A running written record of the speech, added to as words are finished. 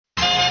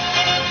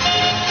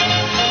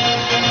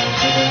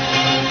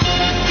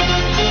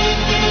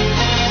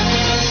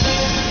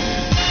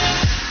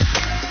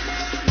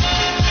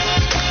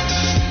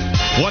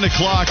1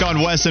 o'clock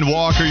on Wes and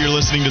Walker. You're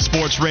listening to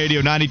Sports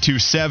Radio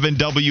 92.7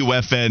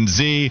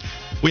 WFNZ.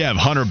 We have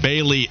Hunter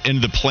Bailey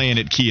in the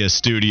Planet Kia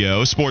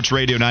studio. Sports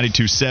Radio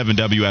 92.7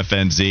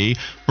 WFNZ.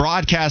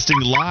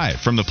 Broadcasting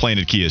live from the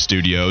Planet Kia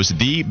studios.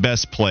 The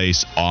best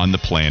place on the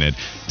planet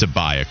to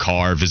buy a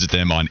car. Visit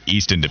them on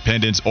East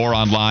Independence or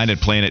online at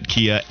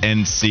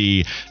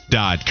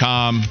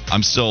planetkianc.com.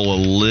 I'm still a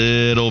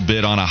little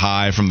bit on a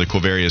high from the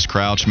Quavarius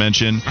Crouch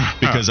mention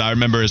because I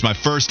remember it's my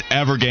first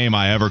ever game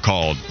I ever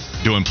called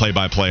doing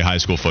play-by-play high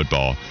school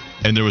football.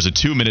 And there was a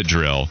 2-minute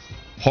drill.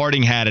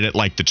 Harding had it at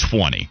like the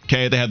 20.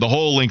 Okay, they had the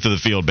whole length of the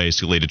field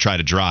basically to try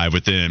to drive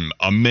within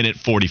a minute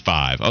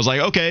 45. I was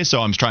like, okay,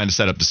 so I'm trying to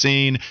set up the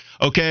scene.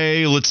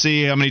 Okay, let's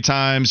see how many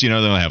times. They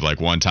only have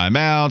like one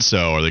timeout,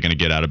 so are they going to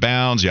get out of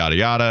bounds? Yada,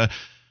 yada.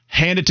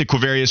 Hand it to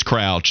Quavarius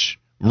Crouch,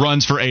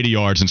 runs for 80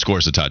 yards and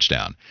scores a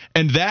touchdown.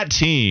 And that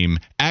team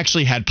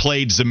actually had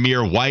played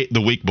Zamir White the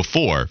week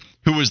before,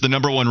 who was the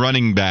number one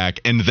running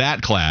back in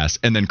that class,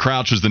 and then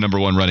Crouch was the number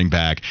one running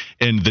back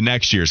in the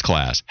next year's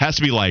class. Has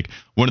to be like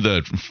one of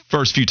the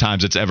first few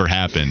times it's ever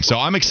happened. So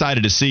I'm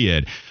excited to see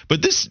it.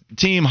 But this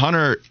team,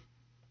 Hunter,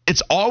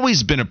 it's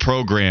always been a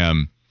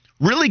program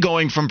really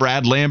going from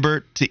Brad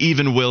Lambert to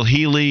even Will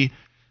Healy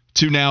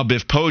to now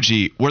Biff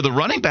Poggi, where the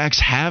running backs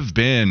have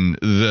been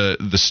the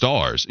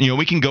stars.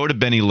 We can go to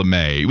Benny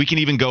LeMay. We can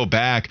even go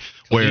back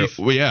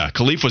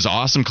Khalif was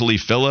awesome,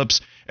 Khalif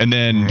Phillips. And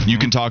then you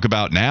can talk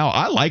about now,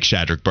 I like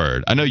Shadrick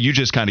Byrd. I know you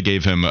just kind of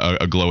gave him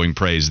a glowing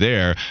praise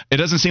there. It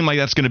doesn't seem like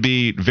that's going to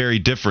be very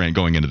different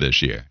going into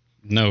this year.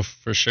 No,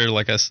 for sure.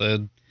 Like I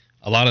said,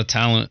 a lot of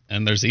talent.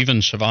 And there's even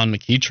Siobhan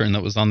McEachern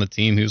that was on the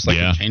team who's like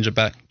a change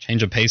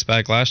of pace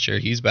back last year.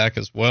 He's back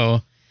as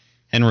well.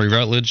 Henry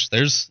Rutledge.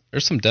 There's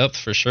some depth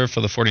for sure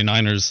for the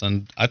 49ers.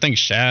 And I think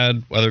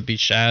Shad, whether it be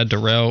Shad,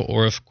 Darrell,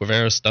 or if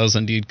Quavarius does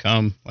indeed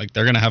come, like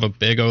they're going to have a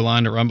big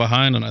O-line to run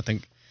behind. And I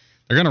think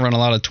they're going to run a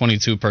lot of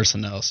 22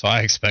 personnel, so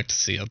I expect to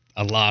see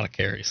a lot of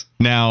carries.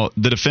 Now,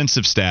 the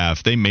defensive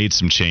staff, they made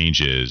some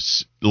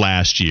changes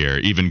last year,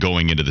 even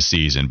going into the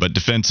season. But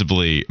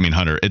defensively,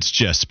 Hunter, it's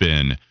just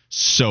been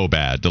so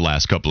bad the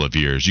last couple of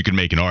years. You can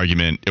make an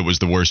argument it was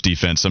the worst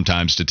defense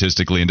sometimes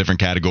statistically in different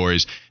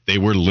categories. They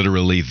were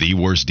literally the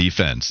worst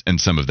defense in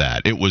some of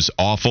that. It was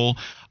awful.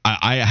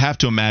 I have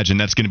to imagine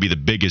that's going to be the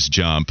biggest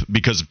jump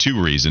because of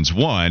two reasons.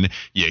 One,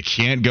 you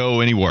can't go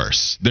any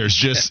worse. There's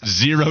just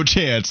zero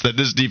chance that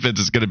this defense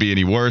is going to be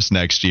any worse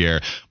next year.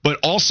 But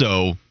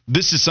also,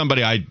 this is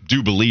somebody I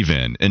do believe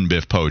in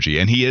Biff Poggi,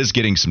 and he is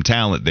getting some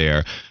talent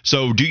there.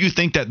 So do you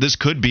think that this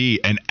could be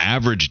an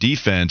average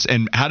defense?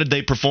 And how did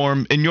they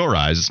perform in your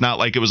eyes? It's not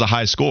like it was a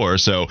high score.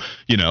 So,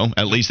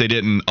 at least they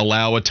didn't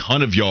allow a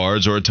ton of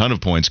yards or a ton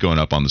of points going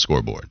up on the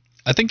scoreboard.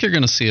 I think you're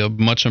going to see a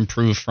much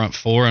improved front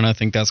four, and I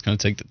think that's going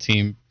to take the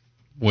team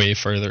way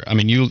further.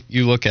 You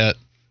look at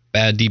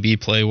bad DB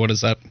play. What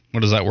does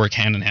that work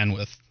hand in hand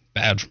with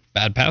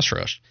bad pass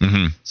rush?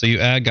 Mm-hmm. So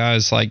you add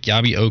guys like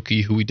Yabi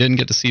Oki, who we didn't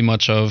get to see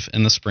much of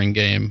in the spring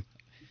game,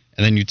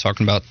 and then you're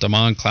talking about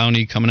Damon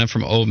Clowney coming in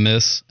from Ole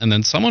Miss, and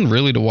then someone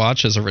really to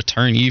watch as a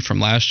returnee from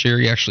last year.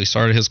 He actually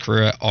started his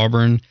career at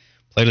Auburn,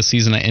 played a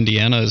season at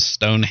Indiana. Is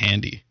Stone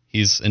Handy.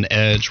 He's an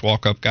edge,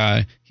 walk-up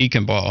guy. He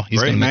can ball. He's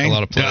going to make a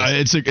lot of plays.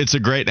 Yeah, it's a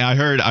great. Now I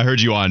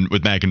heard you on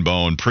with Mac and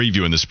Bone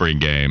previewing the spring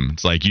game.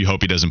 It's like you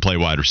hope he doesn't play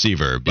wide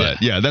receiver,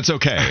 but yeah that's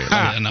okay.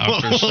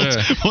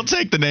 We'll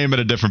take the name at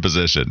a different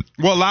position.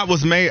 Well, a lot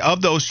was made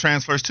of those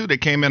transfers too. They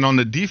came in on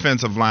the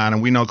defensive line,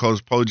 and we know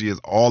Coach Poggi is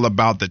all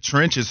about the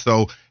trenches.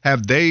 So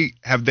have they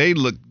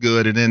looked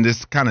good? And then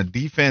this kind of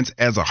defense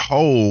as a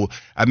whole.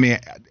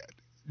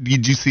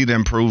 Did you see the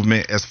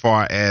improvement as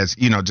far as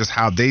just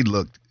how they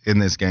looked in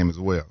this game as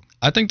well?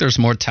 I think there's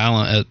more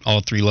talent at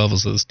all three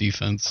levels of this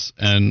defense,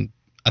 and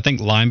I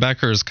think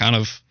linebacker is kind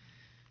of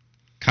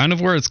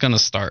where it's going to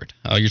start.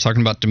 You're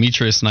talking about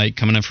Demetrius Knight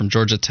coming in from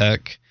Georgia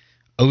Tech,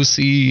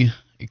 O.C.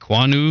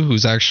 Ikwonu,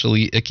 who's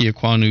actually Ike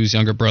Ikwanu's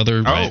younger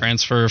brother,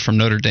 transfer from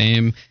Notre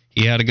Dame.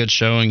 He had a good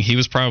showing. He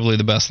was probably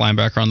the best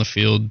linebacker on the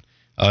field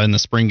in the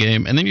spring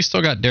game. And then you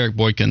still got Derek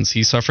Boykins.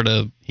 He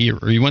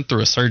went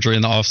through a surgery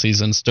in the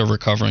offseason, still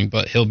recovering,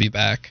 but he'll be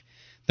back.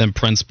 Then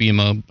Prince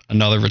Bima,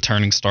 another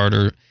returning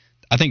starter.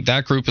 I think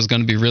that group is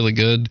going to be really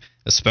good,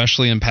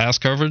 especially in pass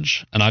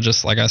coverage. And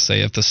like I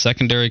say, if the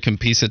secondary can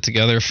piece it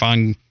together,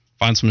 find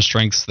some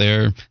strengths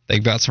there.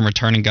 They've got some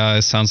returning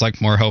guys. Sounds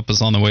like more help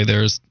is on the way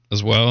there as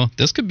well.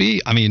 This could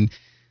be,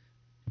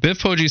 Biff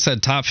Poggi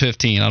said top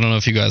 15. I don't know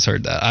if you guys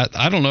heard that.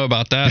 I don't know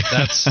about that.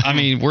 That's,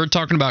 we're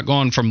talking about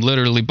going from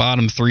literally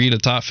bottom 3 to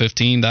top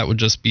 15. That would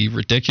just be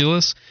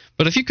ridiculous.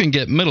 But if you can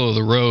get middle of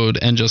the road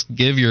and just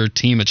give your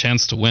team a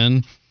chance to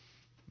win,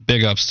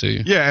 big ups to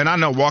you. Yeah, and I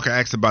know Walker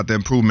asked about the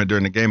improvement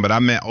during the game, but I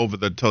meant over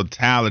the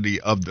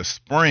totality of the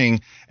spring.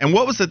 And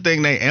what was the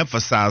thing they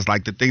emphasized,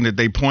 like the thing that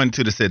they pointed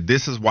to that said,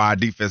 this is why our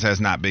defense has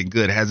not been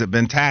good? Has it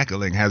been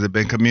tackling? Has it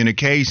been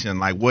communication?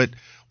 Like what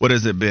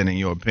has it been in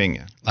your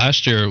opinion?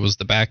 Last year it was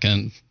the back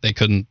end. They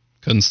couldn't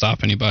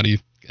stop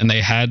anybody, and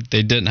they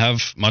didn't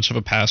have much of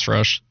a pass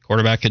rush.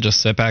 Quarterback could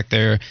just sit back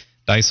there,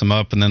 dice them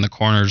up, and then the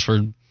corners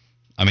were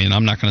I mean,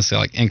 I'm not going to say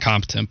like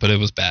incompetent, but it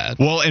was bad.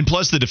 Well, and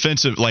plus the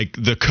defensive, like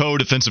the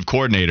co-defensive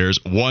coordinators,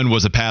 one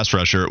was a pass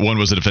rusher, one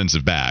was a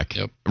defensive back,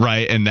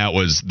 right? And that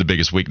was the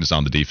biggest weakness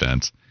on the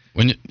defense.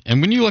 When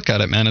you look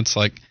at it, man, it's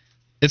like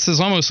it's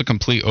almost a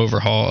complete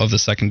overhaul of the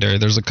secondary.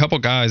 There's a couple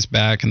guys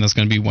back, and that's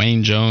going to be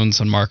Wayne Jones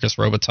and Marcus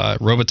Robitaille.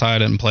 Robitaille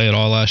didn't play at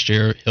all last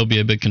year. He'll be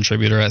a big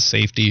contributor at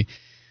safety.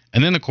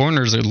 And then the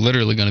corners are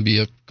literally going to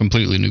be a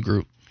completely new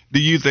group. Do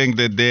you think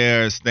that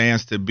there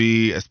stands to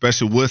be,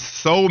 especially with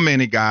so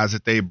many guys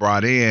that they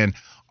brought in,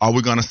 are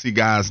we going to see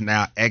guys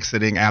now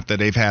exiting after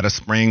they've had a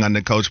spring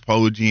under Coach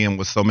Poggi and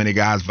with so many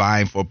guys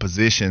vying for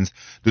positions?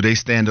 Do they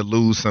stand to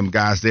lose some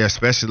guys there,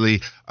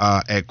 especially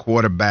at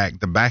quarterback,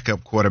 the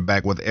backup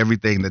quarterback, with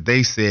everything that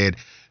they said?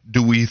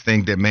 Do we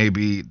think that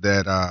maybe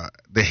that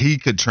he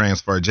could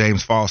transfer,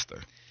 James Foster?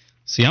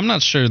 See, I'm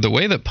not sure. The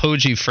way that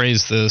Poggi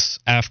phrased this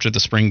after the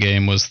spring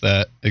game was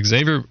that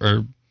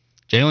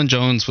Jalen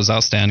Jones was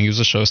outstanding. He was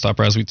a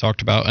showstopper, as we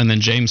talked about, and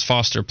then James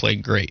Foster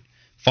played great.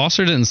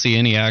 Foster didn't see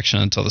any action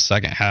until the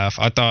second half.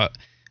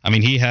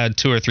 He had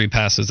 2 or 3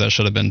 passes that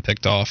should have been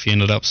picked off. He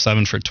ended up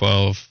 7 for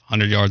 12,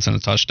 100 yards and a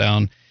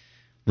touchdown.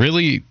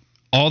 Really,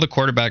 all the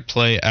quarterback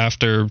play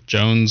after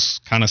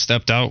Jones kind of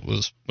stepped out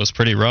was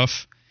pretty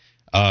rough.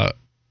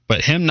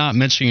 But him not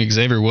mentioning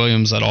Xavier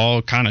Williams at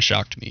all kind of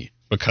shocked me,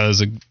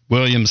 because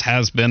Williams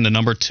has been the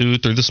number 2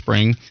 through the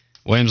spring.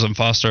 Williams and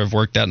Foster have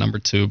worked at number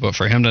 2, but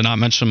for him to not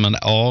mention him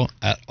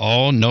at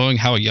all, knowing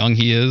how young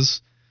he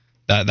is,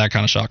 that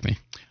kind of shocked me.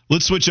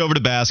 Let's switch over to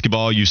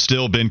basketball. You've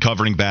still been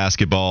covering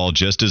basketball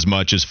just as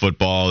much as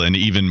football, and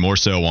even more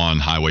so on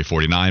Highway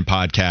 49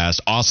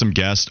 podcast. Awesome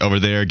guest over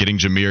there, getting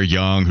Jameer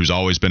Young, who's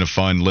always been a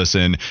fun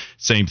listen.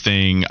 Same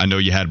thing. I know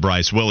you had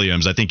Bryce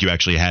Williams. I think you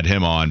actually had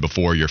him on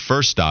before your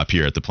first stop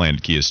here at the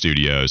Planet Kia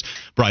Studios.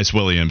 Bryce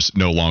Williams,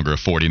 no longer a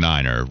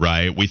 49er,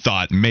 right? We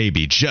thought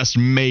maybe, just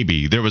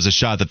maybe, there was a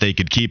shot that they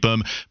could keep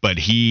him, but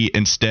he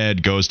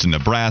instead goes to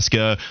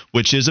Nebraska,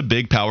 which is a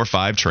big Power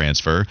 5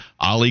 transfer.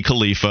 Ali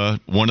Khalifa,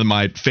 one of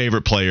my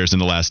favorite players in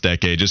the last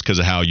decade, just because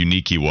of how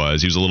unique he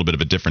was. He was a little bit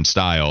of a different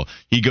style.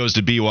 He goes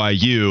to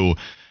BYU.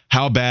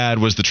 How bad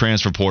was the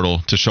transfer portal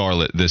to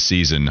Charlotte this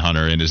season,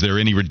 Hunter? And is there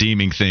any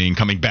redeeming thing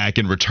coming back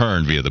in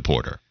return via the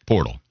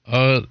portal?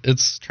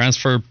 It's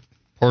transfer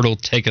portal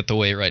take it the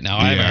way right now.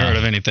 I haven't heard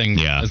of anything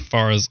as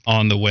far as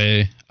on the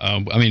way.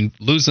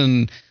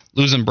 Losing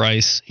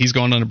Bryce, he's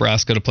going to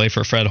Nebraska to play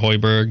for Fred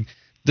Hoiberg.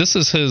 This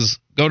is his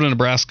go to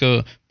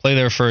Nebraska, play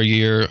there for a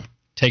year,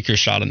 take your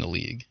shot in the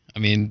league.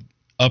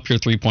 Up your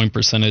 3-point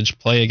percentage,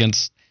 play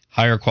against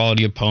higher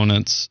quality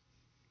opponents,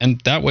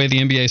 and that way the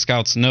NBA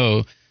scouts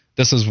know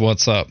this is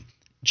what's up.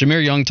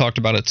 Jameer Young talked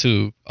about it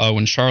too.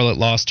 When Charlotte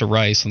lost to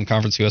Rice in the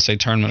Conference USA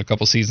tournament a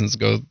couple seasons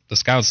ago, the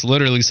scouts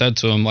literally said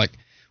to him, like,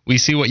 we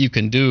see what you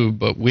can do,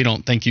 but we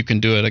don't think you can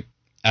do it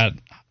at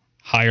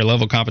higher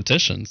level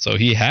competition. So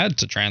he had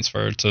to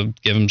transfer to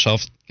give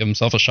himself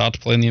a shot to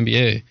play in the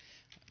NBA.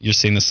 You're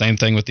seeing the same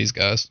thing with these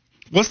guys.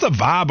 What's the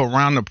vibe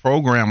around the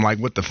program like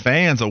with the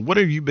fans, or what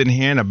have you been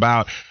hearing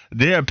about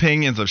their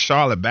opinions of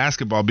Charlotte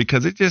basketball?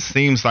 Because it just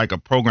seems like a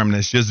program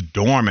that's just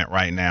dormant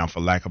right now,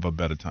 for lack of a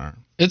better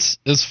term. It's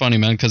funny,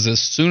 man, because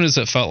as soon as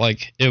it felt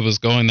like it was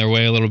going their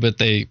way a little bit,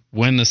 they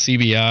win the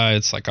CBI.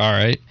 It's like, all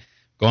right,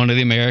 going to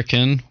the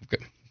American,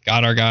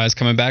 got our guys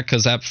coming back,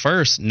 because at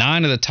first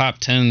 9 of the top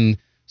 10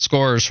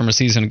 scorers from a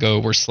season ago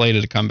were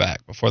slated to come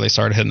back before they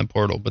started hitting the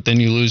portal. But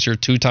then you lose your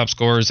 2 top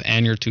scorers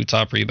and your 2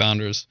 top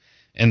rebounders,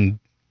 and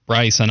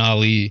Bryce and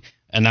Ali,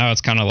 and now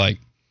it's kind of like,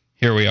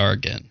 here we are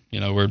again.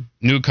 We're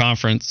new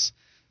conference,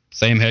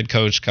 same head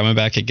coach coming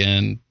back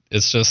again.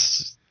 It's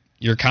just,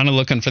 you're kind of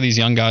looking for these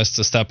young guys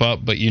to step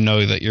up, but you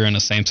know that you're in the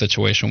same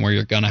situation where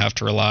you're going to have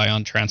to rely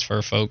on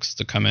transfer folks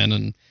to come in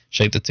and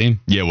shape the team.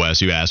 Yeah,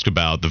 Wes, you asked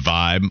about the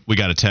vibe. We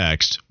got a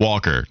text.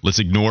 Walker, let's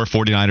ignore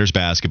 49ers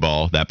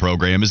basketball. That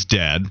program is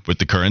dead with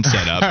the current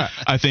setup.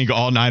 I think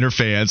all Niner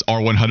fans are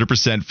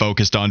 100%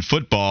 focused on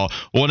football,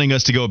 wanting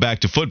us to go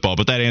back to football.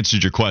 But that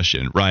answered your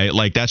question, right?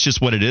 Like, that's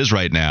just what it is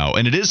right now.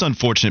 And it is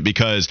unfortunate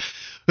because,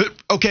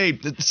 okay,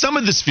 some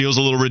of this feels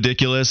a little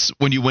ridiculous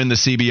when you win the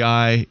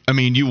CBI.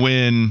 You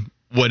win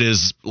what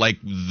is like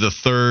the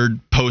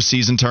 3rd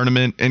postseason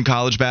tournament in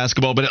college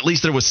basketball, but at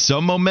least there was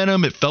some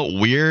momentum. It felt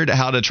weird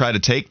how to try to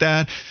take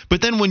that.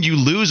 But then when you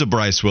lose a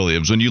Bryce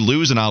Williams, when you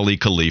lose an Ali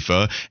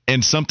Khalifa,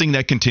 and something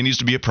that continues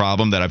to be a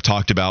problem that I've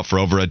talked about for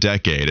over a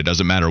decade, it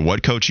doesn't matter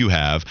what coach you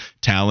have,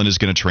 talent is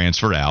going to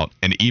transfer out.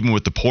 And even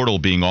with the portal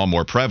being all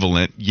more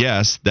prevalent,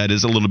 yes, that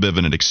is a little bit of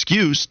an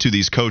excuse to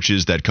these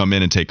coaches that come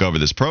in and take over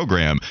this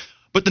program.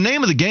 But the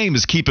name of the game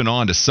is keeping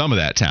on to some of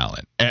that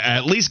talent,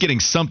 at least getting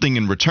something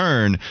in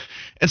return.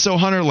 And so,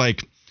 Hunter,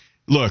 like,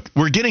 look,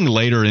 we're getting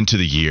later into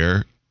the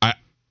year.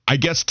 I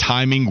guess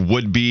timing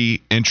would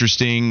be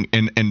interesting,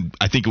 and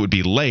I think it would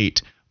be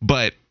late.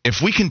 But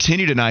if we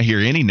continue to not hear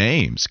any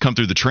names come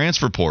through the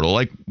transfer portal,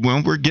 like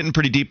when we're getting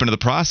pretty deep into the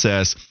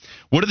process,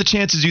 what are the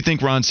chances you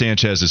think Ron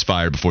Sanchez is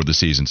fired before the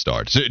season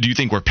starts? Do you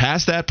think we're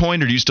past that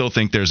point, or do you still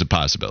think there's a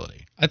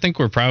possibility? I think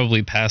we're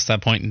probably past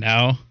that point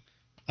now.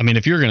 I mean,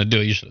 if you were going to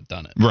do it, you should have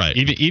done it. Right.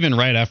 Even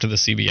right after the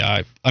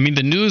CBI. I mean,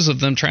 the news of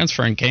them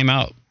transferring came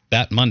out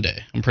that Monday.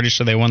 I'm pretty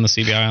sure they won the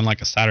CBI on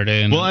like a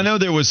Saturday. And well, I know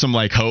there was some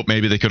like hope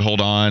maybe they could hold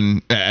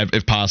on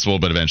if possible,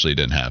 but eventually it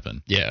didn't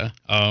happen. Yeah.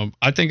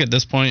 I think at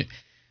this point,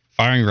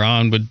 firing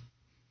Ron would,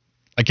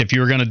 like, if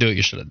you were going to do it,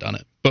 you should have done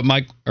it. But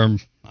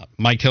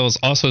Mike Hills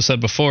also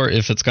said before,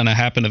 if it's going to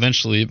happen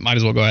eventually, it might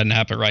as well go ahead and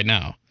happen right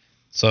now.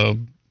 So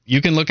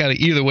you can look at it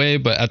either way,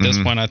 but at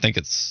this point, I think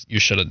you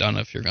should have done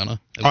it if you're going to.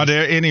 Are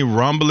there any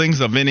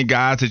rumblings of any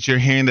guys that you're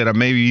hearing that are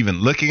maybe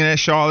even looking at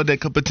Charlotte that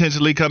could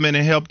potentially come in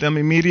and help them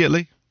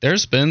immediately?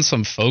 There's been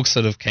some folks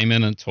that have came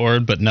in and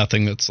toured, but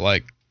nothing that's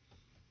like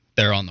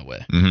they're on the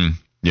way. Mm-hmm.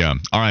 Yeah.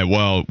 All right.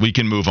 Well, we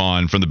can move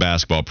on from the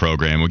basketball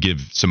program. We'll give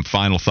some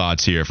final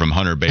thoughts here from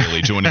Hunter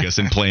Bailey joining us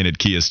in Planet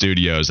Kia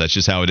Studios. That's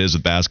just how it is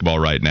with basketball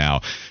right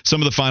now. Some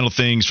of the final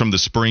things from the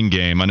spring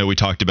game. I know we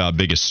talked about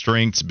biggest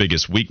strengths,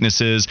 biggest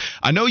weaknesses.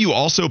 I know you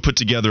also put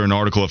together an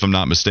article, if I'm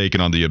not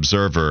mistaken, on the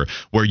Observer,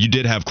 where you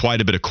did have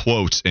quite a bit of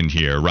quotes in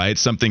here, right?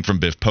 Something from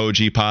Biff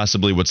Poggi,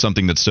 possibly. What's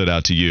something that stood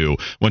out to you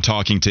when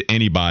talking to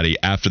anybody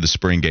after the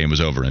spring game was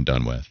over and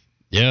done with?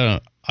 Yeah.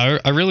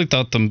 I really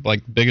thought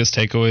the biggest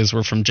takeaways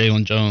were from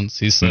Jalen Jones.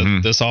 He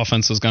said this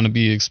offense is going to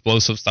be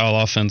explosive style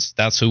offense.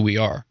 That's who we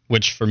are,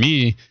 which for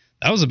me,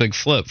 that was a big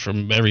flip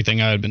from everything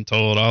I had been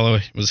told. All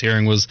I was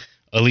hearing was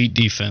elite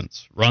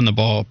defense, run the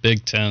ball,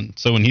 Big Ten.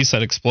 So when he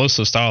said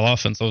explosive style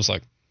offense, I was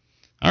like,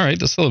 all right,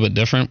 that's a little bit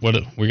different. What,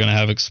 we're going to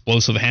have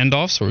explosive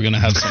handoffs? Or we're going to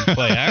have some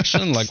play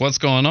action? Like, what's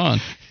going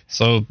on?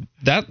 So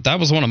that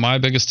was one of my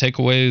biggest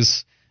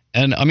takeaways.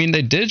 And, I mean,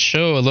 they did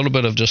show a little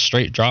bit of just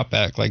straight drop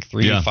back, like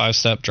 3 to 5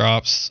 step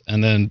drops.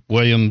 And then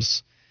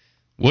Williams,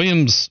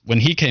 when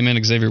he came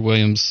in, Xavier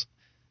Williams,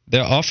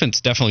 their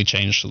offense definitely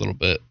changed a little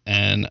bit.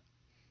 And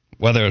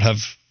whether it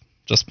have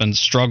just been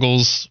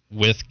struggles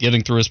with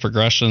getting through his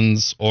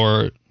progressions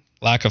or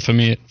lack of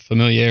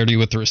familiarity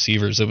with the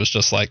receivers, it was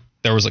just like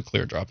there was a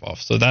clear drop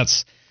off. So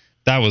that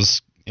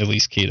was at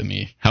least key to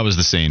me. How was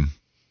the scene?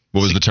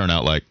 What was the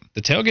turnout like?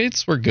 The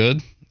tailgates were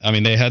good. I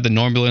mean, they had the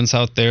Normulans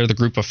out there. The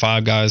group of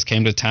 5 guys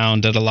came to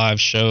town, did a live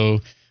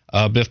show.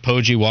 Biff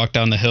Poggi walked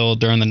down the hill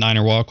during the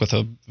Niner Walk with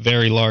a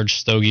very large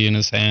stogie in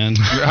his hand.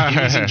 He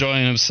was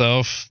enjoying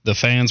himself. The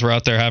fans were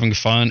out there having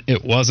fun.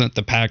 It wasn't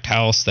the packed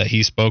house that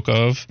he spoke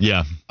of.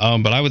 Yeah.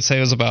 But I would say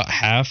it was about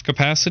half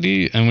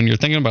capacity. And when you're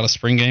thinking about a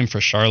spring game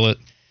for Charlotte,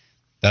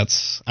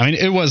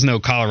 it was no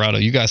Colorado.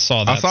 You guys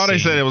saw that. I saw they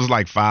said it was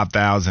like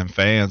 5,000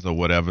 fans or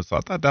whatever, so I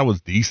thought that was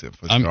decent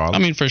for Charlotte. I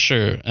mean, for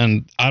sure.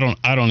 And I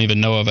don't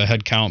even know of a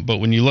head count, but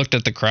when you looked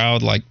at the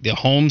crowd, like the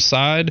home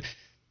side,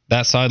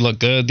 that side looked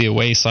good. The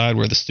away side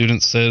where the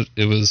students sit,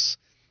 it was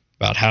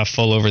about half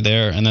full over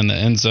there, and then the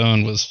end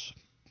zone was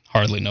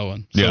hardly no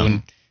one. So yeah.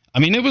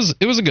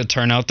 It was a good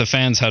turnout. The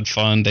fans had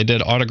fun. They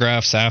did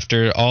autographs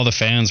after. All the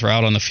fans were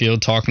out on the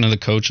field talking to the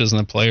coaches and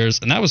the players,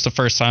 and that was the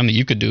first time that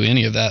you could do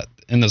any of that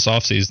in this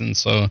offseason.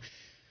 So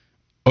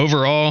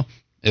overall,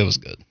 it was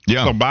good.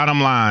 Yeah. So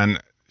bottom line,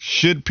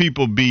 should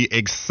people be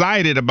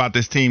excited about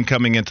this team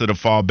coming into the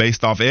fall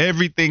based off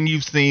everything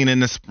you've seen in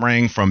the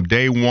spring from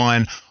day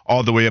one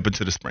all the way up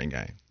into the spring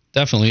game?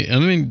 Definitely. I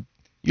mean,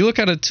 you look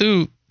at it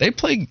too, they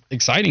played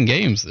exciting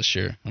games this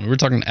year. I mean, we're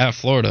talking at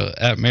Florida,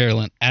 at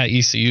Maryland, at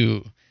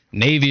ECU.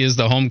 Navy is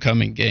the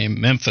homecoming game.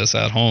 Memphis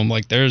at home.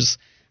 Like, there's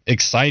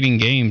exciting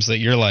games that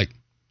you're like,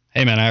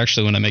 hey, man, I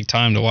actually want to make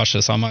time to watch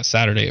this on my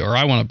Saturday, or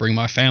I want to bring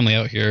my family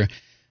out here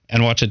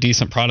and watch a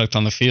decent product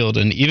on the field.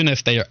 And even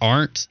if they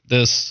aren't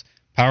this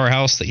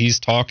powerhouse that he's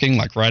talking,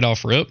 like right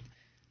off rip,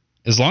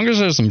 as long as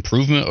there's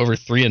improvement over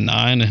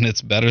 3-9 and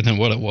it's better than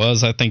what it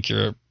was, I think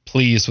you're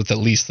pleased with at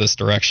least this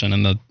direction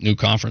in the new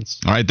conference.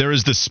 All right, there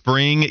is the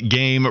spring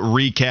game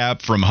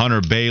recap from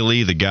Hunter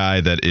Bailey, the guy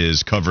that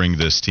is covering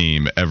this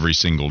team every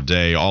single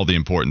day, all the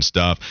important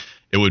stuff.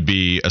 It would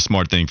be a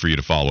smart thing for you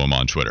to follow him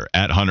on Twitter,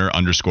 at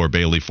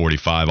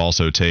Hunter_Bailey45.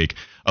 Also take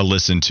a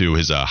listen to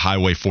his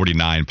Highway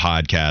 49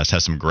 podcast.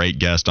 Has some great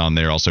guests on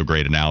there, also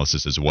great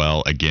analysis as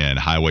well. Again,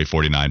 Highway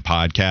 49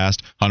 podcast.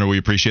 Hunter, we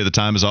appreciate the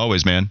time as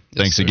always, man.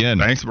 Yes, Thanks sir. again.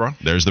 Thanks, bro.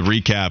 There's the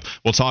recap.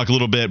 We'll talk a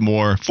little bit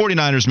more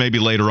 49ers maybe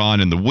later on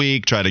in the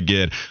week, try to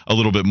get a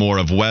little bit more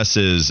of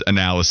Wes's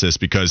analysis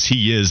because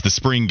he is the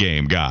spring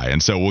game guy.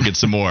 And so we'll get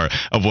some more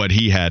of what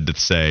he had to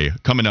say.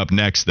 Coming up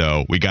next,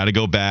 though, we got to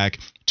go back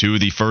to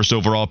the first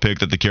overall pick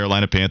that the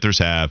Carolina Panthers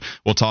have.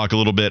 We'll talk a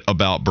little bit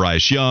about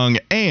Bryce Young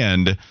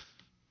and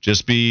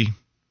just be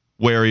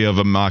wary of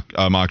a mock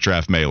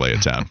draft melee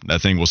attempt.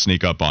 That thing will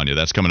sneak up on you.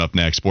 That's coming up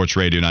next. Sports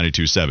Radio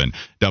 92.7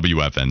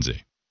 WFNZ.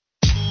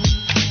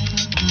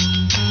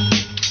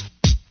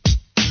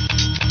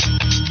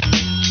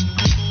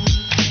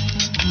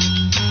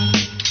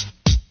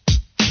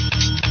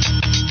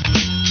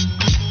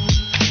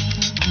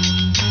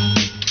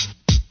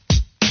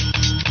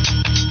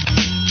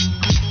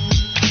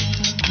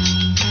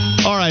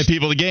 All right,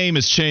 people, the game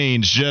has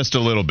changed just a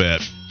little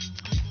bit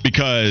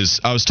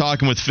because I was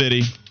talking with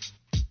Fitty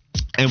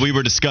and we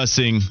were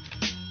discussing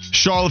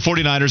Charlotte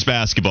 49ers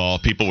basketball,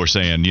 people were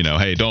saying,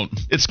 hey,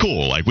 it's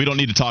cool. Like, we don't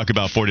need to talk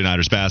about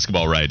 49ers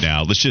basketball right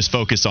now. Let's just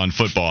focus on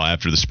football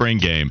after the spring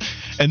game.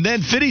 And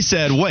then Fitty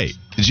said, wait,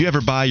 did you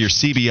ever buy your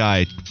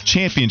CBI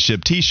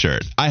championship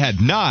t-shirt? I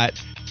had not.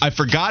 I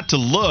forgot to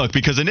look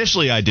because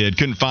initially I did,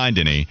 couldn't find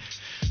any.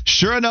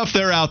 Sure enough,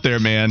 they're out there,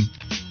 man.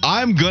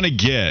 I'm going to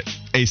get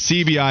a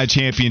CBI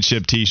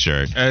championship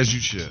t-shirt. As you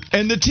should.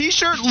 And the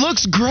t-shirt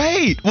looks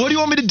great. What do you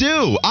want me to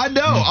do? I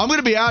know. I'm going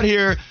to be out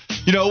here,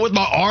 with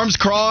my arms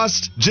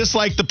crossed, just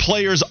like the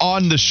players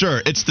on the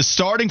shirt. It's the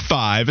starting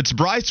five. It's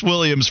Bryce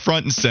Williams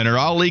front and center.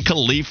 Ali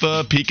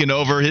Khalifa peeking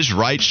over his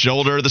right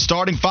shoulder. The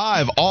starting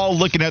five all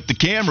looking at the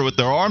camera with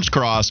their arms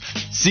crossed.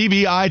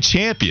 CBI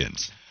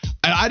champions.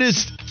 And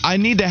I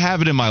need to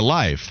have it in my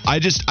life. I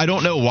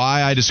don't know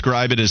why I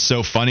describe it as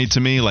so funny to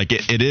me. Like,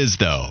 it is,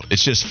 though.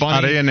 It's just funny.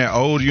 Are they in their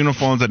old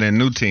uniforms or their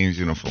new team's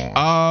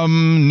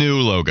uniform? New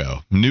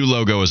logo. New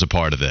logo is a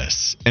part of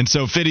this. And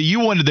so, Fitty,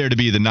 you wanted there to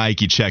be the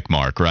Nike check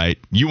mark, right?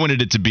 You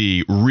wanted it to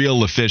be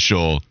real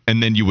official,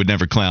 and then you would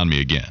never clown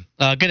me again.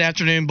 Good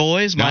afternoon,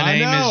 boys. My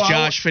name is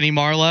Josh Fitty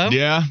Marlowe.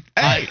 Yeah.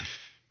 Hey.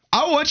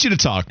 I want you to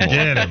talk more.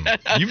 Get him.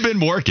 You've been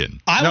working.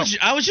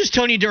 I was just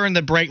telling you during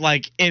the break,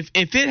 like, if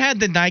it had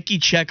the Nike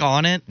check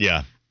on it,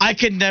 yeah, I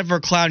could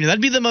never clown you.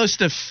 That'd be the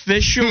most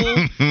official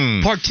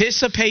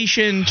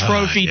participation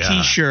trophy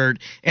T-shirt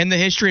in the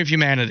history of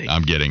humanity.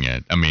 I'm getting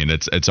it. I mean,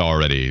 it's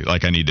already,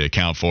 like, I need to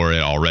account for it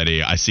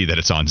already. I see that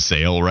it's on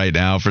sale right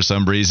now for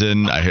some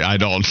reason. I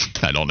don't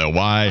know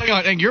why. Oh my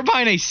God, and you're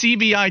buying a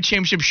CBI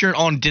championship shirt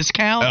on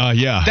discount?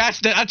 Yeah.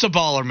 That's a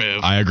baller move.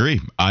 I agree.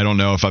 I don't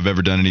know if I've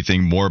ever done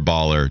anything more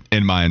baller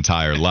in my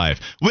entire life.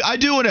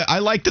 I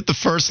like that the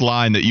first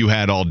line that you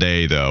had all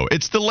day, though.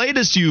 It's the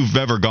latest you've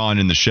ever gone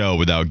in the show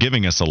without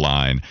giving us a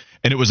line,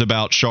 and it was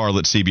about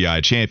Charlotte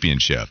CBI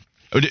championship.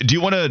 Do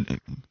you want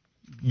to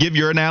give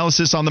your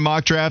analysis on the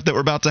mock draft that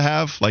we're about to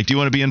have? Like, do you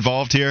want to be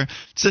involved here?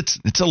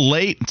 It's a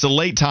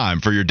late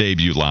time for your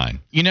debut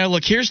line.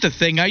 Look, here's the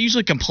thing. I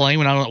usually complain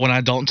when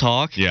I don't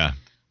talk. Yeah.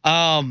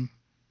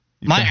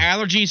 My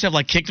allergies have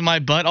kicked my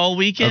butt all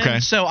weekend. Okay.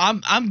 So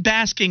I'm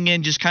basking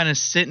in just kind of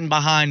sitting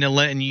behind and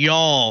letting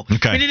y'all.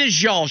 Okay. I mean, it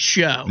is y'all's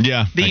show.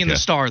 Yeah. Being the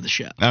star of the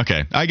show.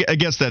 Okay. I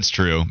guess that's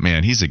true.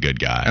 Man, he's a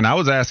good guy. And I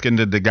was asking,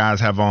 did the guys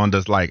have on,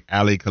 does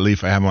Ali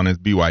Khalifa have on his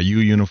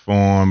BYU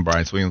uniform?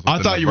 Bryce Williams.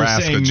 I thought you were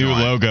saying new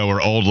logo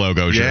or old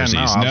logo jerseys.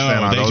 Yeah, no,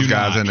 I'm saying those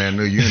guys in their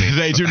new unis.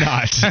 They do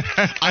not.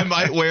 I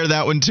might wear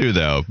that one too,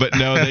 though. But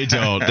no, they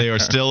don't. They are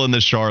still in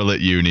the Charlotte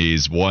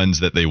unis,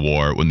 ones that they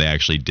wore when they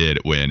actually did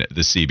win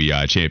the CBI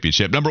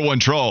championship. Number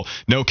one troll,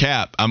 no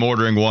cap. I'm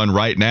ordering one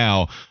right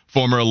now.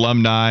 Former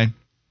alumni,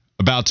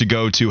 about to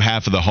go to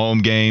half of the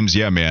home games.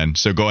 Yeah, man.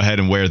 So go ahead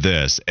and wear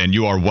this, and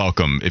you are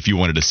welcome if you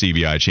wanted a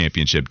CBI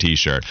championship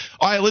t-shirt.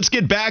 All right, let's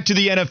get back to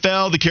the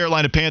NFL. The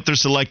Carolina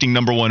Panthers selecting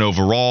number one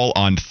overall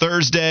on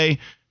Thursday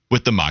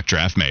with the mock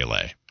draft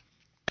melee.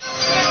 Mel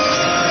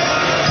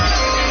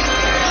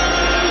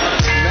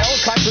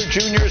Kiper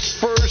Jr.'s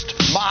first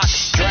mock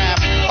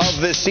draft of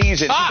the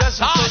season.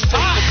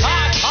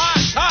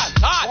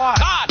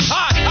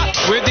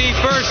 With the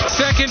first,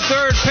 second,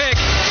 third pick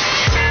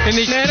in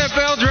the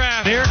NFL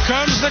draft, here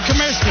comes the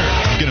commissioner.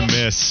 I'm going to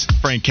miss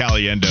Frank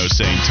Caliendo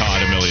saying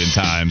Todd a million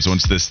times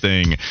once this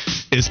thing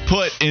is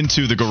put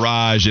into the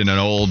garage in an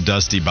old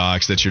dusty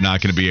box that you're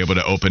not going to be able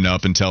to open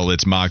up until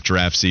it's mock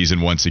draft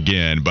season once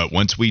again. But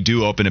once we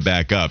do open it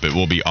back up, it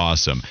will be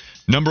awesome.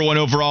 Number one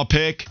overall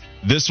pick,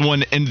 this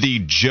one in the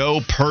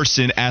Joe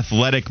Person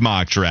athletic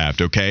mock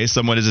draft, okay?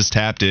 Someone is as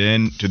tapped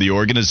in to the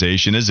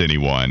organization as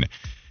anyone.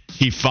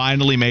 He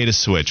finally made a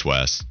switch,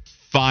 Wes.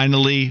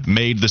 Finally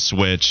made the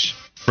switch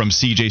from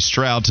C.J.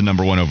 Stroud to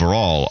number one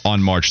overall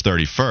on March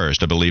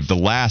 31st. I believe the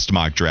last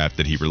mock draft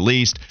that he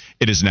released.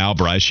 It is now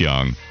Bryce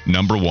Young,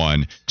 number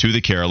one to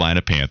the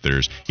Carolina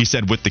Panthers. He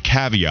said with the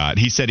caveat,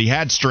 he said he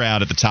had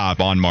Stroud at the top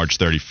on March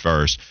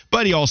 31st,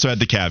 but he also had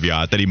the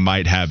caveat that he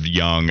might have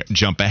Young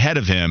jump ahead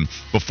of him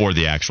before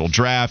the actual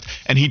draft.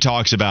 And he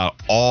talks about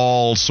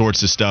all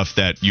sorts of stuff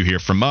that you hear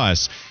from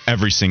us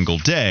every single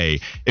day.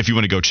 If you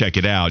want to go check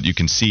it out, you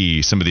can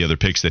see some of the other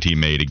picks that he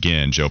made.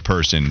 Again, Joe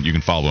Person. You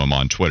can follow him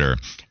on Twitter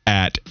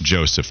at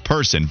Joseph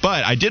Person.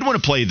 But I did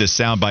want to play this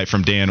soundbite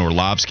from Dan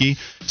Orlovsky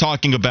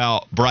talking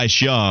about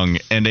Bryce Young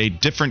and a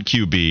different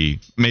QB,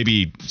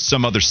 maybe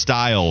some other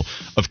style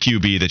of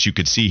QB that you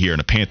could see here in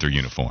a Panther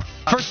uniform.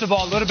 First of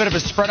all, a little bit of a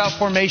spread-out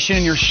formation,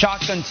 and you're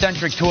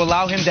shotgun-centric to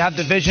allow him to have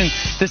the vision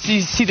to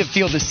see the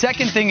field. The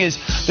second thing is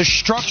the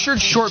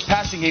structured short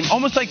passing game,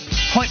 almost like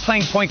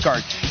playing point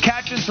guard.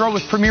 Catch and throw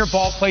with premier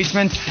ball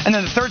placement. And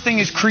then the third thing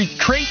is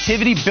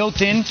creativity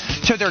built in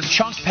to their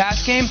chunk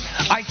pass game.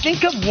 I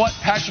think of what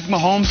Patrick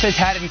Mahomes has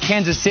had in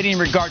Kansas City in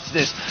regards to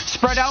this.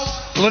 Spread out,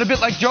 a little bit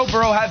like Joe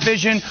Burrow, have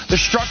vision, the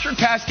structured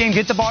pass game,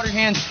 get the ball in your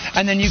hands,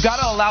 and then you got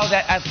to allow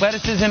that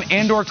athleticism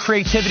and or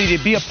creativity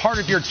to be a part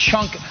of your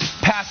chunk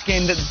pass pass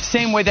game the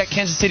same way that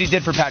Kansas City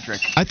did for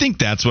Patrick. I think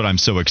that's what I'm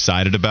so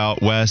excited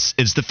about, Wes.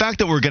 It's the fact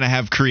that we're going to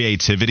have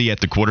creativity at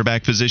the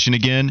quarterback position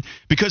again.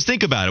 Because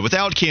think about it.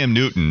 Without Cam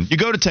Newton, you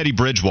go to Teddy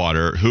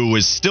Bridgewater, who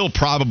is still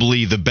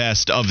probably the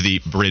best of the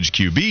bridge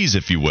QBs,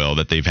 if you will,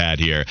 that they've had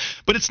here.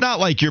 But it's not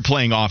like you're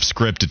playing off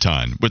script a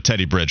ton with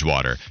Teddy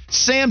Bridgewater.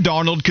 Sam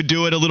Darnold could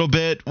do it a little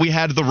bit. We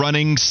had the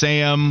running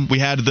Sam. We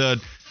had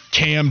the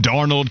Cam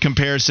Darnold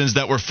comparisons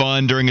that were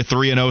fun during a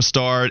 3-0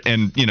 start,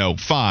 and,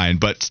 fine.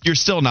 But you're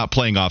still not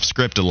playing off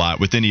script a lot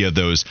with any of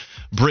those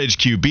bridge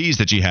QBs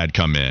that you had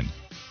come in.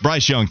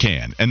 Bryce Young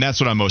can, and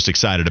that's what I'm most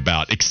excited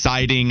about.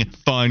 Exciting,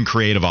 fun,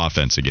 creative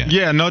offense again.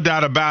 Yeah, no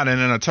doubt about it.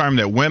 And a term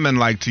that women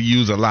like to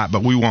use a lot,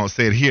 but we won't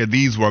say it here.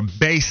 These were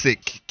basic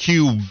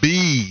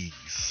QBs,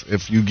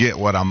 if you get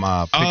what I'm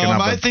picking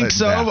up. I think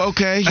so. Down.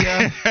 Okay,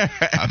 yeah.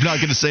 I'm not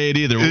going to say it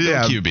either. We'll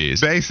go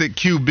QBs. Basic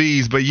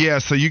QBs. But, yeah,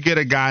 so you get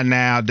a guy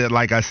now that,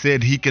 like I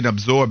said, he can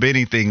absorb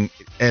anything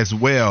as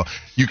well.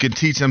 You can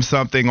teach him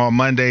something on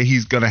Monday.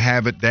 He's going to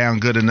have it down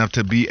good enough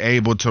to be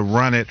able to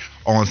run it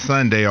on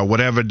Sunday or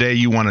whatever day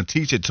you want to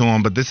teach it to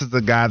him. But this is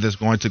the guy that's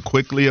going to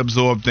quickly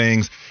absorb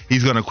things.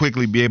 He's going to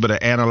quickly be able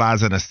to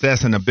analyze and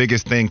assess. And the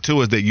biggest thing,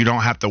 too, is that you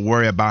don't have to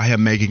worry about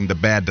him making the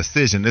bad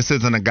decision. This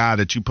isn't a guy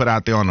that you put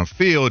out there on the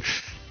field.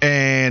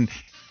 And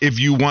if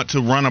you want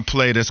to run a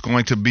play that's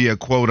going to be a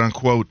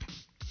quote-unquote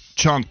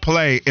chunk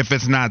play, if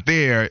it's not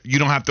there, you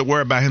don't have to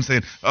worry about him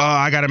saying,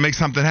 I got to make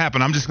something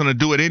happen. I'm just going to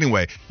do it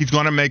anyway. He's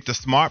going to make the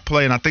smart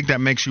play, and I think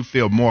that makes you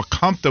feel more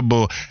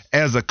comfortable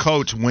as a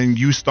coach when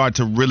you start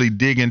to really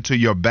dig into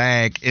your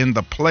bag in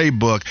the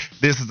playbook.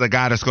 This is a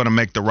guy that's going to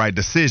make the right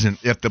decision.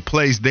 If the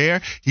play's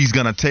there, he's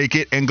going to take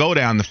it and go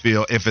down the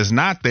field. If it's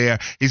not there,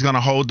 he's going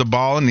to hold the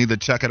ball and either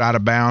chuck it out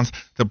of bounds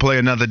to play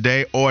another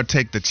day or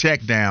take the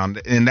check down.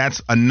 And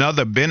that's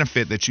another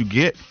benefit that you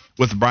get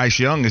with Bryce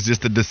Young is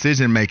just the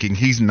decision-making.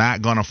 He's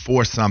not going to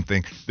force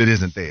something that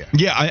isn't there.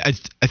 Yeah,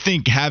 I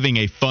think having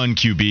a fun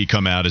QB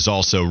come out is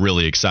also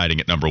really exciting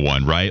at number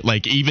one, right?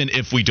 Like, even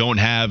if we don't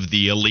have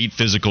the elite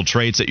physical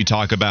traits that you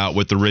talk about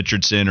with the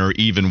Richardson or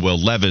even Will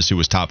Levis, who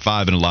was top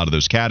 5 in a lot of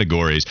those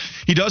categories,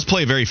 he does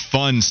play a very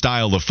fun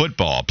style of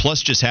football,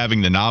 plus just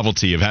having the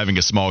novelty of having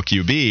a small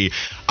QB.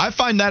 I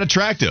find that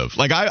attractive.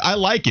 Like, I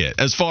like it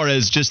as far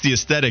as just the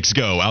aesthetics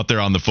go out there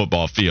on the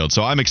football field.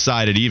 So I'm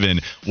excited even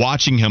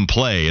watching him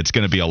play. It's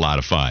going to be a lot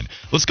of fun.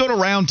 Let's go to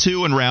round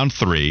 2 and round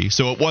 3.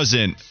 So it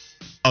wasn't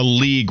a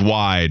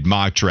league-wide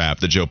mock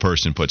draft that Joe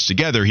Person puts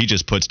together. He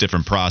just puts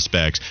different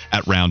prospects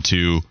at round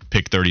 2,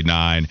 pick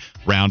 39,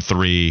 round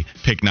 3,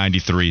 pick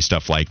 93,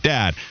 stuff like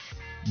that.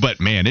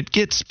 But, man, it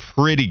gets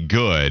pretty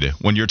good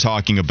when you're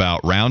talking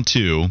about round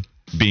 2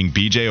 being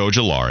B.J.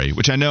 Ojulari,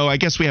 which I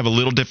guess we have a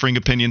little differing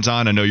opinions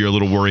on. I know you're a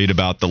little worried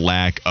about the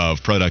lack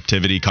of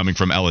productivity coming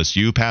from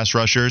LSU pass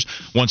rushers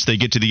once they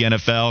get to the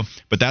NFL,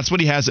 but that's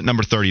what he has at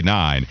number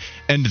 39.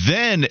 And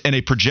then in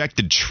a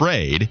projected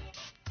trade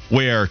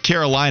where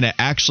Carolina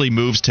actually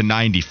moves to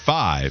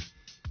 95,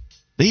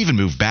 they even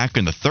move back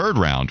in the 3rd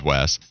round,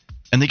 Wes,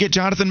 and they get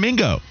Jonathan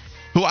Mingo,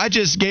 who I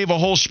just gave a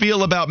whole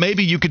spiel about.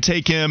 Maybe you could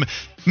take him,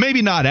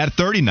 maybe not at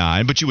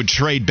 39, but you would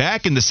trade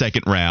back in the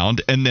 2nd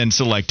round and then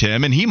select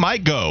him, and he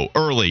might go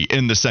early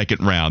in the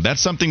 2nd round.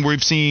 That's something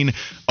we've seen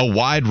a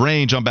wide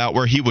range about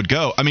where he would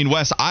go. I mean,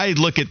 Wes, I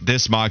look at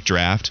this mock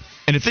draft,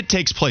 and if it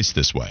takes place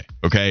this way,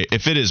 okay,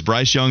 if it is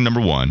Bryce Young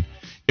number 1,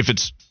 if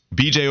it's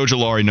B.J.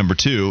 Ojulari number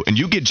 2, and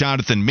you get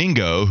Jonathan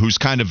Mingo, who's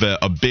kind of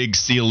a big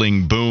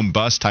ceiling boom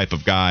bust type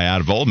of guy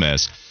out of Ole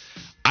Miss,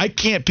 I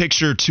can't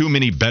picture too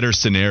many better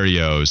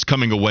scenarios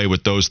coming away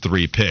with those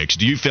 3 picks.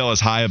 Do you feel as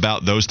high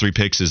about those 3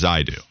 picks as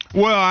I do?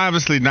 Well,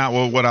 obviously not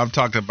what I've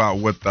talked about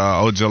with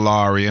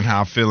Ojulari and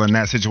how I feel in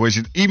that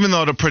situation, even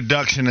though the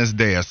production is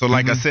there. So,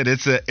 like I said,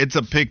 it's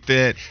a pick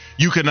that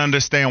you can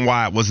understand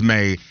why it was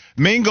made.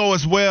 Mingo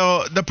as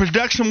well, the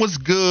production was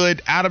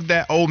good out of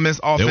that Ole Miss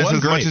offense.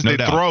 As much as they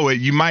throw it,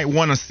 you might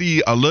want to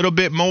see a little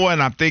bit more,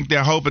 and I think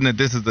they're hoping that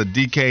this is a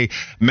DK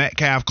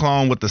Metcalf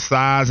clone with the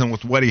size and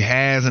with what he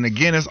has. And,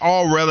 again, it's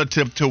all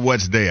relative to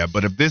what's there.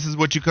 But if this is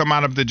what you come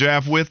out of the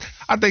draft with,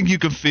 I think you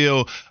can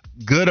feel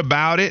good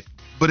about it.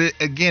 But,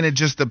 it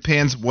just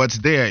depends what's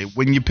there.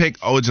 When you pick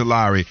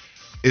Ojulari,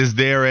 is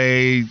there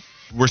a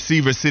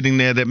receiver sitting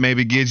there that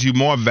maybe gives you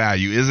more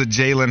value? Is a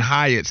Jalen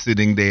Hyatt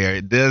sitting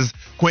there? Does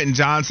Quentin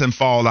Johnson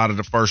fall out of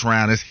the 1st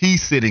round? Is he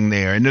sitting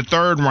there? In the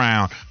 3rd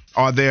round,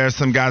 are there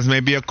some guys,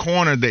 maybe a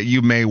corner that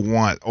you may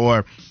want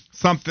or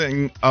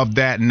something of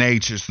that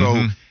nature?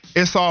 So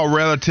it's all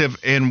relative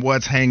in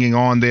what's hanging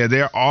on there.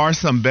 There are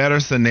some better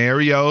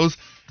scenarios.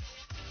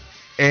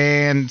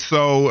 And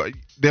so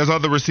there's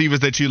other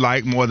receivers that you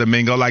like more than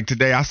Mingo. Like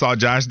today, I saw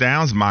Josh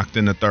Downs mocked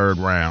in the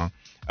 3rd round.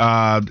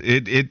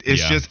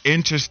 It's just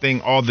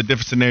interesting, all the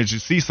different scenarios you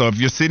see. So if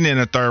you're sitting in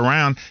the 3rd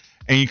round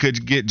and you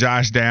could get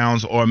Josh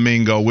Downs or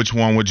Mingo, which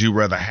one would you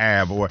rather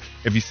have? Or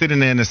if you're sitting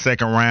there in the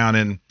 2nd round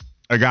and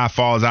a guy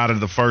falls out of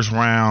the 1st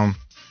round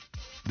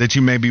that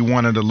you maybe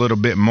wanted a little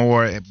bit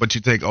more, but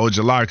you take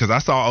Ojulari, because I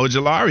saw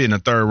Ojulari in the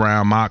 3rd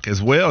round mock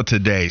as well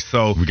today.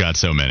 So we got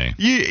so many.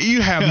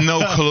 You have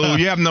no clue.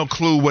 You have no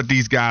clue what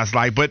these guys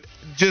like. But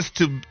just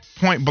to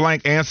point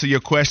blank answer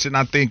your question,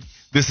 I think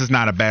this is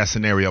not a bad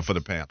scenario for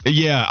the Panthers.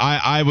 Yeah,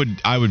 I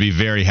would be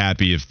very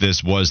happy if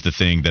this was the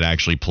thing that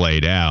actually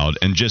played out.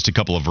 And just a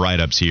couple of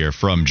write-ups here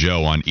from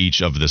Joe on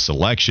each of the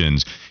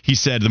selections. He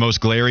said the most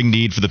glaring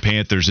need for the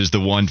Panthers is the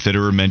one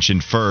Fitterer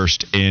mentioned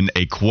first in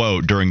a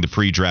quote during the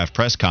pre-draft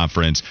press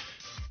conference.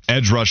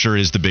 Edge rusher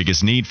is the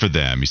biggest need for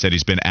them. He said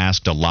he's been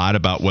asked a lot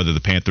about whether the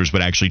Panthers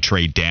would actually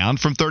trade down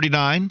from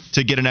 39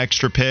 to get an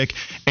extra pick.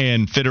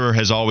 And Fitterer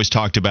has always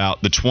talked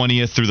about the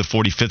 20th through the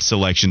 45th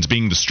selections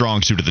being the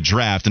strong suit of the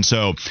draft. And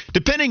so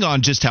depending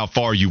on just how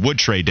far you would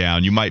trade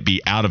down, you might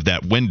be out of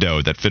that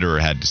window that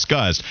Fitterer had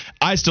discussed.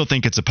 I still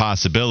think it's a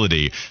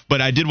possibility. But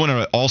I did want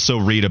to also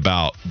read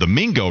about the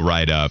Mingo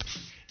write-up.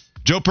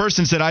 Joe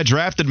Person said, I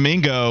drafted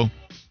Mingo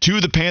to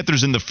the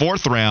Panthers in the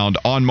 4th round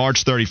on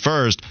March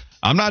 31st.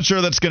 I'm not sure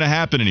that's going to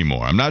happen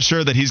anymore. I'm not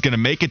sure that he's going to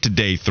make it to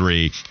day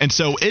 3. And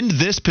so in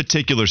this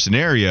particular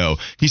scenario,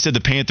 he said the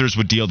Panthers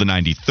would deal the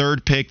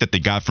 93rd pick that they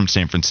got from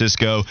San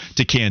Francisco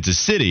to Kansas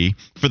City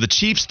for the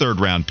Chiefs' 3rd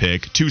round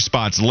pick 2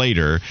 spots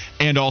later,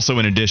 and also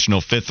an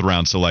additional 5th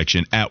round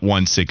selection at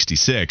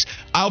 166.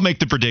 I'll make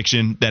the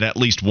prediction that at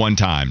least one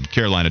time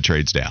Carolina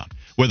trades down.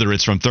 Whether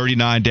it's from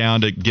 39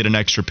 down to get an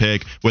extra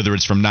pick, whether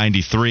it's from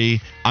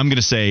 93, I'm going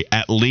to say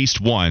at least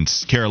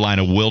once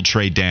Carolina will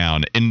trade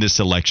down in this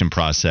selection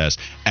process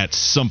at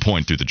some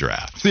point through the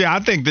draft. See, I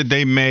think that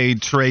they may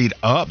trade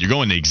up. You're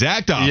going the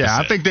exact opposite. Yeah,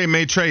 I think they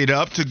may trade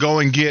up to go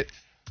and get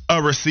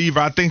a receiver.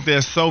 I think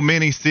there's so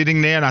many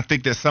sitting there, and I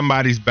think that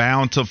somebody's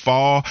bound to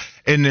fall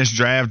in this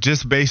draft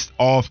just based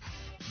off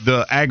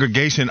the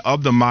aggregation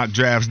of the mock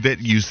drafts that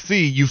you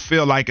see. You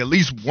feel like at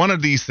least one of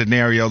these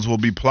scenarios will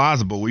be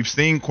plausible. We've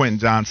seen Quentin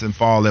Johnson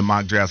fall in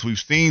mock drafts. We've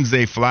seen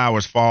Zay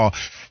Flowers fall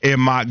in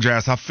mock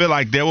drafts. I feel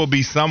like there will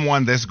be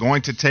someone that's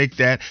going to take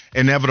that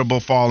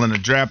inevitable fall in the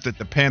draft that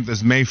the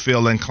Panthers may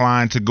feel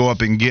inclined to go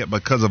up and get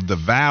because of the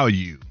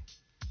value.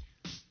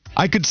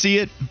 I could see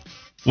it.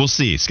 We'll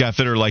see. Scott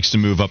Fitterer likes to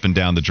move up and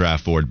down the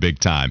draft board big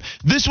time.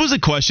 This was a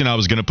question I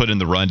was going to put in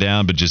the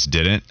rundown, but just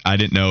didn't. I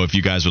didn't know if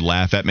you guys would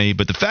laugh at me.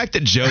 But the fact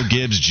that Joe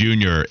Gibbs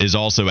Jr. is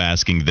also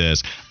asking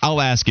this, I'll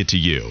ask it to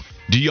you.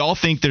 Do y'all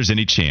think there's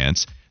any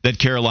chance that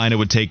Carolina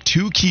would take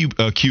 2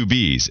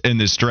 QBs in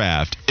this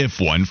draft if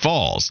one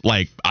falls?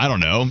 Like, I don't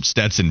know,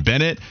 Stetson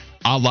Bennett,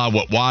 a la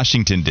what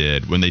Washington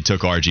did when they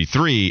took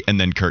RG3 and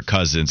then Kirk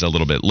Cousins a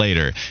little bit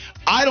later.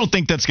 I don't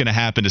think that's going to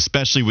happen,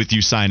 especially with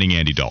you signing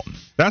Andy Dalton.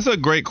 That's a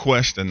great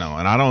question, though,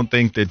 and I don't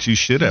think that you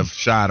should have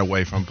shied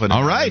away from putting it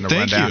in the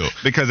thank rundown. You.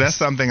 Because that's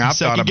something I've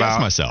thought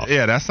about. Myself.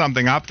 Yeah, that's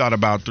something I've thought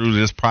about through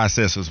this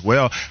process as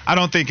well. I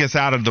don't think it's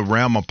out of the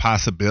realm of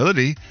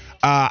possibility.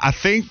 I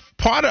think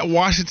part of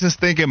Washington's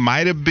thinking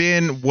might have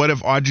been, what if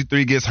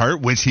RG3 gets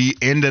hurt, which he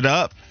ended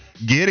up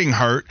getting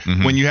hurt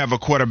when you have a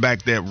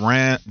quarterback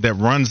that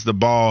runs the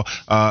ball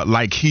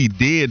like he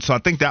did. So I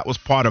think that was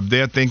part of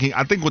their thinking.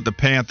 I think with the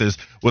Panthers,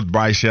 with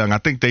Bryce Young, I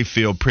think they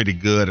feel pretty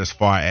good as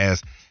far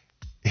as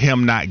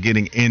him not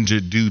getting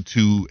injured due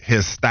to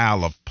his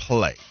style of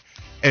play.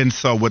 And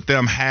so with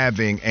them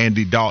having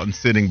Andy Dalton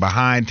sitting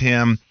behind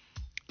him,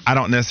 I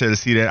don't necessarily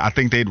see that. I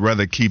think they'd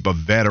rather keep a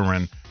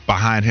veteran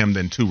behind him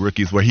than 2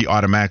 rookies where he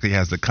automatically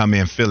has to come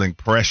in feeling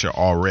pressure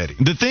already.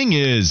 The thing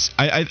is,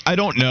 I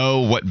don't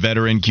know what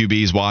veteran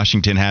QBs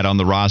Washington had on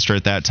the roster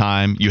at that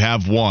time. You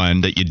have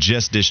one that you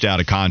just dished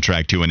out a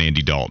contract to in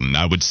Andy Dalton.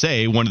 I would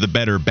say one of the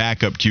better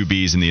backup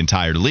QBs in the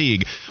entire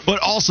league. But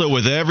also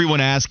with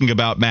everyone asking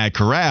about Matt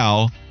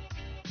Corral,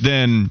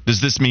 then does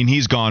this mean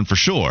he's gone for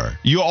sure?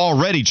 You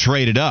already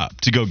traded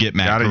up to go get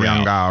Matt Corral. Got a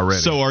young guy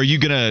already. So are you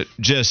going to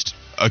just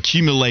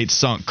accumulate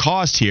sunk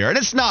cost here? And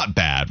it's not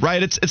bad,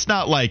 right? It's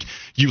not like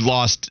you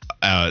lost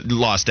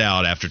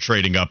out after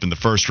trading up in the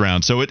first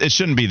round, so it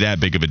shouldn't be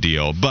that big of a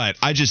deal. But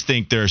I just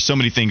think there are so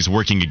many things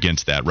working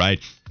against that, right?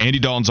 Andy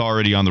Dalton's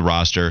already on the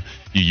roster.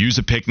 You use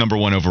a pick number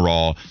 1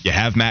 overall. You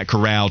have Matt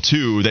Corral,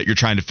 too, that you're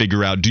trying to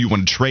figure out, do you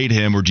want to trade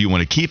him or do you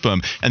want to keep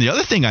him? And the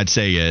other thing I'd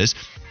say is,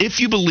 if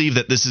you believe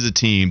that this is a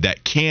team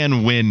that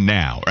can win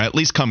now, or at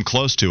least come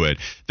close to it,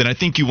 then I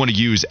think you want to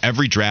use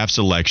every draft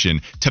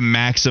selection to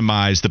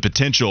maximize the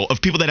potential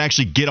of people that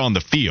actually get on the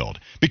field.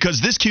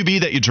 Because this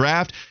QB that you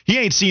draft, he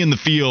ain't seeing the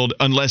field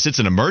unless it's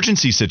an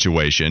emergency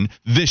situation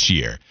this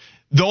year.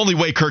 The only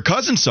way Kirk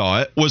Cousins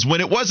saw it was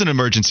when it was an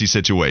emergency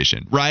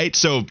situation, right?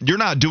 So you're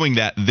not doing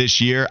that this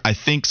year. I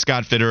think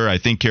Scott Fitterer, I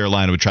think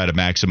Carolina would try to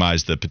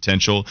maximize the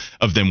potential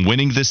of them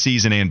winning this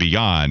season and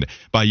beyond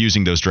by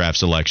using those draft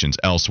selections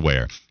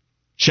elsewhere.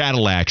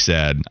 Cadillac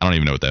said, I don't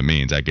even know what that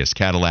means. I guess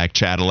Cadillac.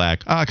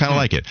 I kind of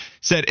like it.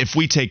 Said, if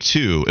we take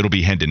 2, it'll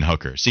be Hendon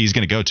Hooker. See, he's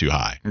going to go too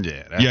high.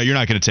 Yeah, you're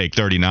not going to take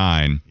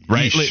 39,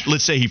 right?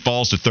 Let's say he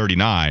falls to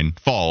 39,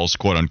 falls,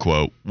 quote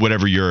unquote,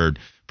 whatever your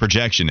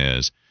projection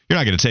is. You're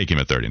not going to take him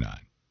at 39.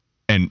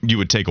 and you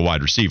would take a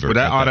wide receiver. Would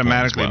that at point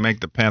automatically as well. make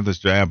the Panthers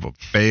draft a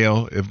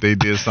fail if they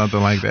did something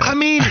like that? I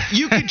mean,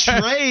 you could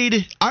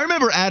trade. I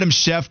remember Adam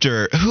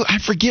Schefter, who I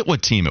forget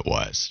what team it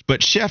was,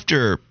 but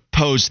Schefter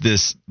posed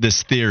this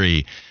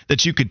theory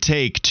that you could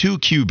take 2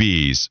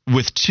 QBs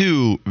with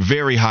 2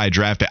 very high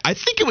draft picks. I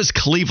think it was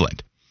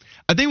Cleveland.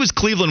 I think it was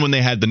Cleveland when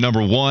they had the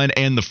number 1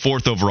 and the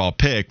 4th overall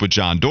pick with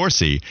John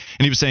Dorsey.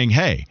 And he was saying,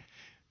 hey,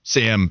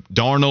 Sam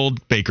Darnold,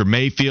 Baker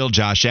Mayfield,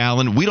 Josh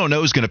Allen, we don't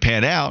know who's going to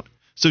pan out.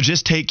 So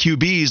just take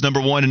QBs, number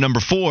 1 and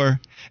number 4,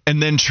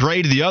 and then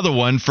trade the other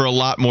one for a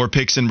lot more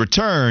picks in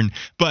return.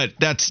 But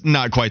that's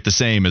not quite the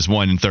same as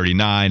 1 and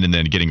 39 and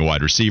then getting a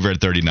wide receiver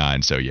at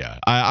 39. So, yeah,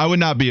 I would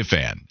not be a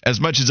fan.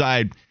 As much as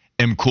I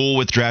am cool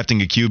with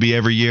drafting a QB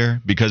every year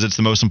because it's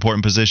the most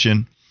important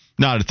position,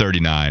 not at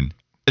 39.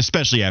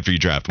 Especially after you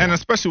draft one. And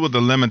especially with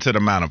the limited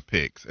amount of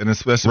picks. And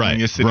especially when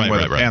you're sitting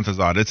where the Panthers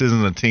are. This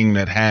isn't a team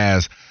that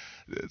has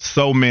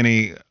so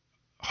many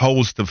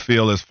holes to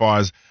fill as far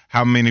as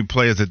how many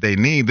players that they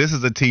need. This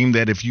is a team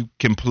that if you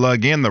can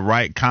plug in the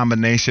right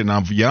combination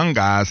of young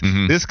guys,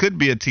 this could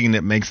be a team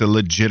that makes a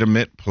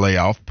legitimate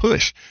playoff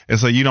push. And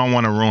so you don't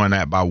want to ruin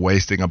that by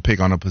wasting a pick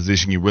on a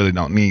position you really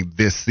don't need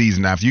this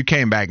season. Now, if you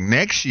came back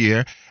next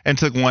year and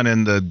took one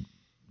in the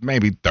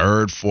maybe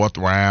 3rd,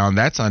 4th round,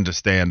 that's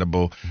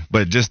understandable.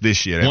 But just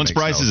this year, once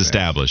Bryce is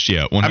established,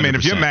 100%. I mean,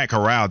 if you're Matt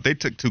Corral, they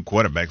took 2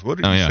 quarterbacks. What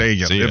did you say in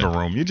your living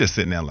room? You're just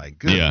sitting there like,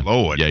 good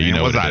Lord, man, you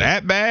know, was I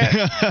that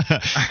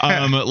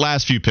bad?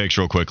 Last few picks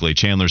real quickly.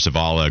 Chandler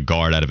Zavala,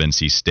 guard out of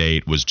NC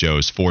State, was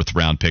Joe's 4th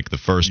round pick, the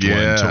first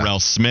one.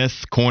 Terrell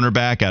Smith,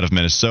 cornerback out of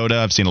Minnesota.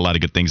 I've seen a lot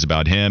of good things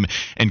about him.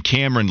 And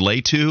Cameron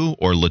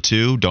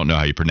Latu, don't know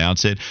how you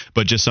pronounce it,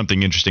 but just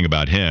something interesting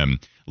about him.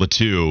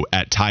 Latu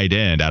at tight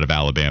end out of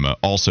Alabama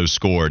also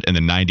scored in the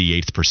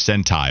 98th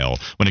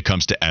percentile when it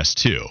comes to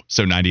S2.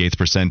 So 98th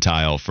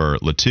percentile for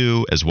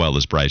Latu as well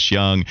as Bryce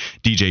Young.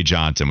 DJ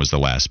Johnson was the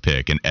last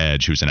pick, an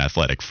edge who's an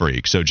athletic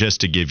freak. So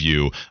just to give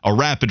you a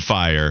rapid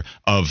fire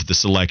of the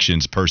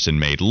selections person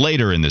made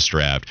later in this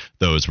draft,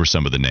 those were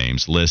some of the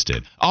names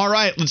listed. All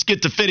right, let's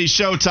get to Fitty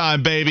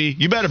Showtime, baby.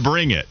 You better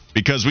bring it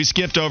because we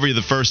skipped over you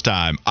the first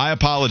time. I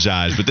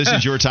apologize, but this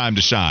is your time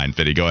to shine.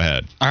 Fitty, go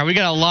ahead. All right, we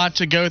got a lot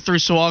to go through,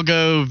 so I'll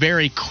go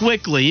very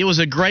quickly. It was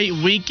a great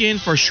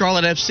weekend for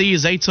Charlotte FC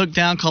as they took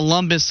down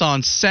Columbus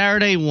on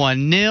Saturday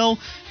 1-0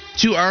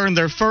 to earn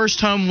their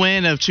first home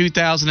win of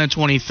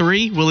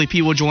 2023. Willie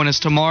P will join us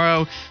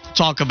tomorrow to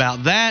talk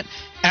about that.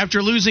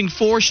 After losing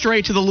 4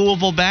 straight to the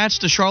Louisville Bats,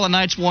 the Charlotte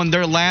Knights won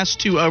their last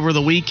 2 over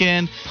the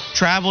weekend.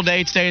 Travel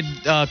day today.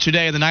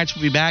 The Knights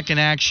will be back in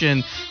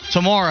action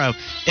tomorrow.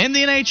 In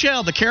the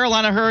NHL, the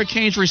Carolina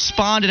Hurricanes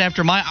responded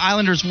after my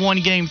Islanders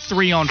won Game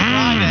 3 on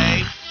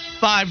Friday.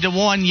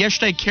 5-1.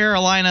 Yesterday,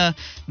 Carolina,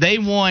 they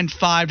won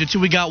 5-2.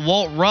 We got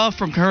Walt Ruff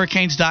from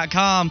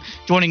Hurricanes.com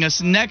joining us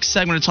next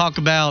segment to talk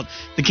about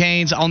the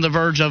Canes on the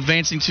verge of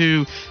advancing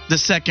to the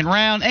 2nd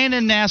round. And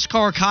in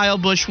NASCAR, Kyle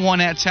Busch won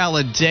at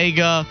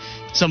Talladega.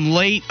 Some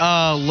late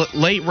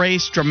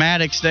race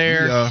dramatics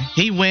there. Yeah.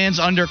 He wins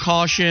under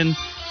caution.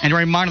 And a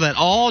reminder that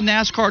all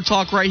NASCAR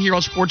talk right here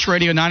on Sports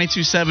Radio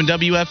 92.7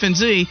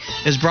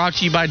 WFNZ is brought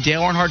to you by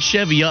Dale Earnhardt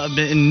Chevy up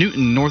in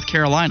Newton, North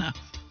Carolina.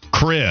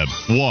 Crib,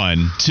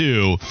 1,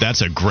 2.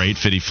 That's a great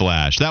Fitty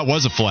flash. That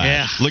was a flash.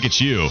 Yeah. Look at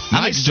you.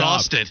 I'm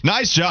exhausted.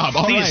 Nice job.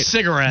 All right. Need a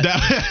cigarette.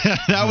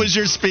 That was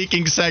your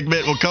speaking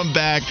segment. We'll come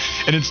back.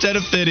 And instead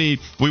of Fitty,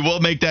 we will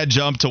make that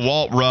jump to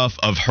Walt Ruff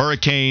of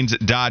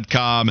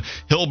Hurricanes.com.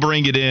 He'll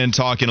bring it in,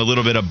 talking a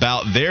little bit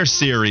about their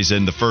series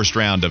in the first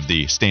round of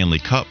the Stanley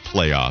Cup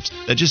playoffs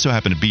that just so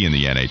happen to be in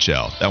the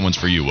NHL. That one's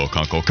for you, Will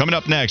Kunkel. Coming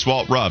up next,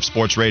 Walt Ruff,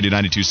 Sports Radio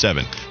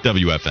 92.7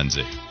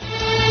 WFNZ.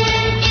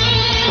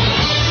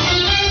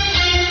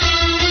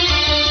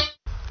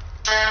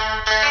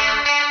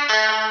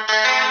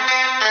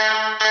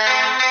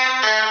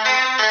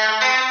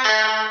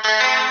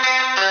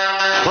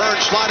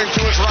 Sliding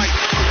to his right,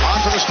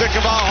 onto the stick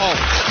of Aho.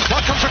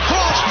 Puck comes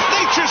across,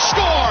 Nature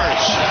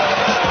scores!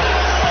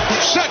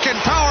 Second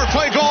power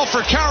play goal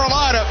for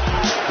Carolina.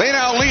 They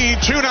now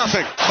lead 2-0.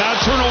 Now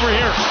turnover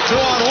here.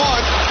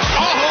 2-on-1.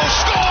 Aho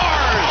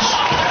scores!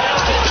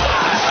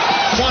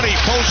 20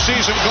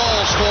 postseason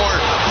goals for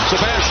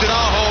Sebastian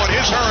Aho in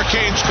his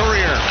Hurricanes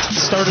career.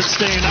 Started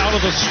staying out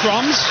of the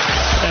scrums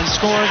and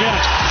score again.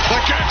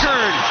 The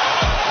Geckerd,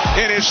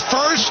 in his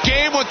first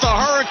game with the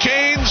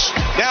Hurricanes,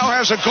 now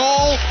has a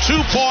goal,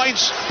 2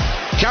 points.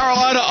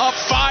 Carolina up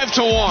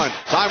 5-1.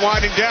 Time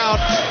winding down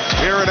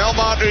here in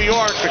Elmont, New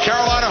York. The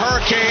Carolina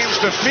Hurricanes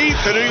defeat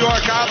the New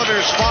York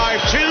Islanders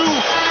 5-2.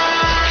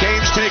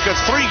 Canes take a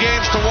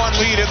 3-1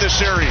 lead in this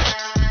series.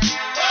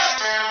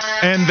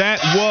 And that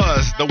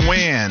was the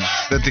win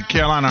that the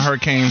Carolina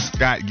Hurricanes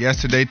got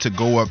yesterday to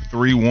go up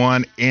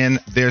 3-1 in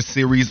their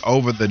series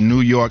over the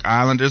New York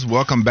Islanders.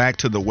 Welcome back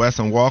to the Wes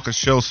and Walker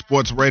Show,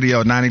 Sports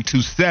Radio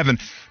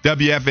 92.7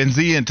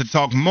 WFNZ. And to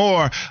talk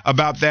more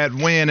about that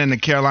win in the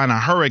Carolina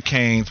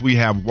Hurricanes, we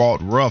have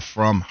Walt Ruff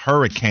from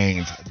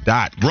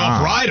Hurricanes.com.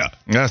 Rough Rider.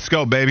 Let's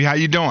go, baby. How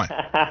you doing?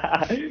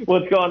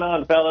 What's going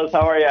on, fellas?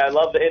 How are you? I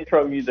love the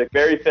intro music.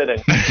 Very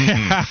fitting.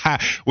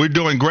 We're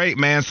doing great,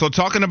 man. So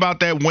talking about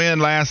that win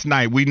last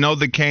night, we know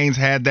the Canes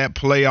had that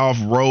playoff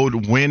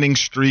road winning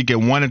streak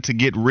and wanted to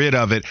get rid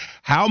of it.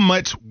 How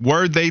much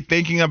were they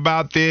thinking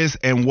about this,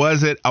 and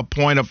was it a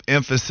point of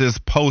emphasis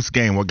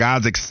post-game? Were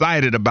guys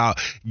excited about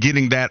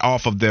getting that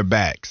off of their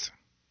backs?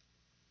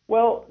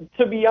 Well,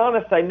 to be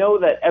honest, I know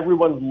that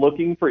everyone's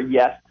looking for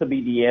yes to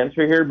be the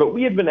answer here, but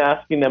we had been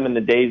asking them in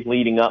the days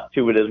leading up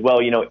to it as well.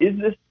 Is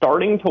this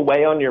starting to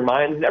weigh on your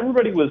minds? And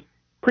everybody was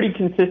pretty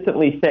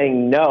consistently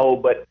saying no,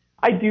 but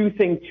I do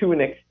think to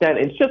an extent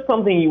it's just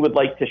something you would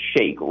like to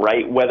shake,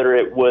 right? Whether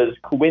it was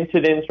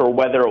coincidence or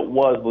whether it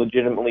was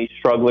legitimately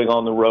struggling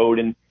on the road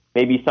and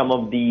maybe some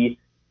of the,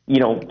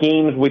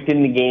 games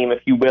within the game, if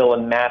you will,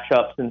 and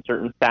matchups and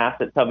certain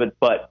facets of it.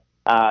 But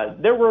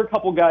there were a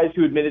couple guys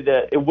who admitted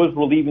that it was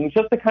relieving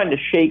just to kind of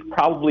shake,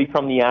 probably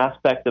from the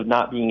aspect of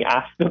not being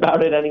asked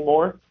about it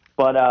anymore.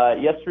 But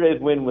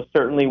yesterday's win was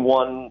certainly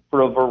one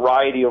for a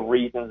variety of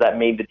reasons that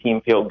made the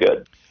team feel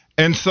good.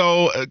 And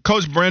so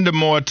Coach Brendan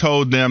Moore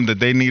told them that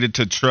they needed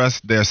to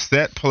trust their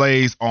set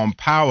plays on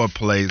power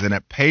plays, and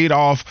it paid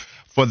off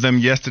for them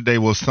yesterday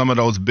with some of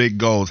those big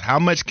goals. How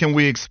much can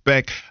we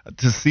expect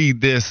to see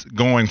this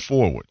going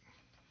forward?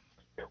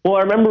 Well,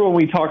 I remember when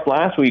we talked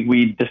last week,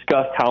 we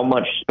discussed how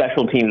much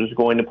special teams was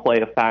going to play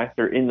a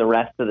factor in the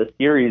rest of the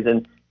series.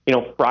 And,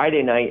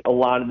 Friday night, a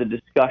lot of the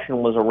discussion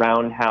was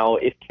around how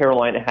if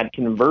Carolina had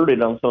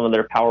converted on some of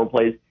their power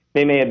plays,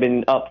 they may have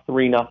been up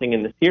 3-0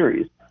 in the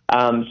series.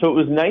 So it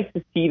was nice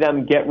to see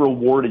them get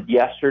rewarded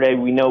yesterday.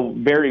 We know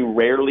very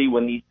rarely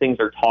when these things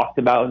are talked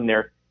about and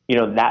they're,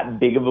 that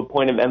big of a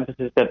point of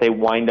emphasis that they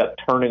wind up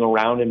turning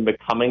around and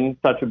becoming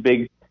such a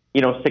big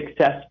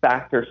success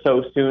factor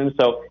so soon.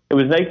 So it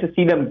was nice to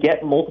see them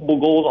get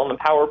multiple goals on the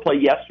power play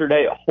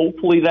yesterday.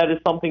 Hopefully that is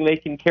something they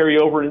can carry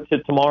over into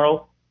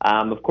tomorrow.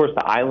 Of course,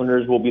 the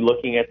Islanders will be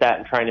looking at that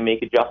and trying to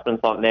make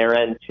adjustments on their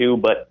end too,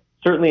 but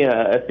certainly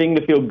a thing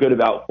to feel good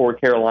about for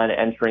Carolina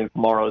entering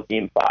tomorrow's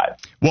Game 5.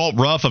 Walt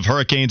Ruff of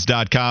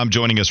Hurricanes.com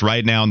joining us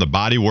right now on the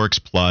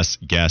Bodyworks Plus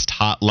guest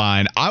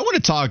hotline. I want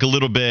to talk a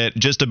little bit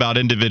just about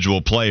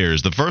individual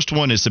players. The first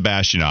one is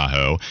Sebastian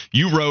Aho.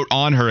 You wrote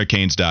on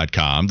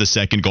Hurricanes.com the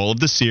second goal of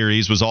the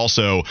series was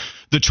also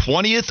the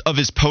 20th of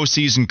his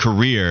postseason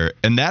career,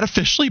 and that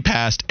officially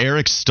passed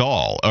Eric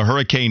Staal, a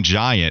Hurricane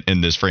giant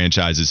in this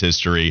franchise's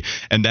history,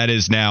 and that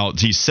is now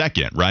he's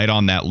second, right,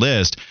 on that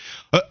list.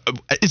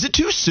 Is it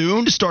too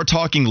soon to start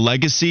talking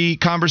legacy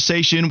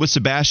conversation with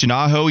Sebastian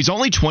Aho? He's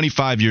only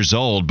 25 years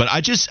old, but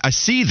I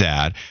see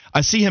that.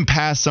 I see him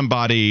pass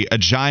somebody, a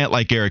giant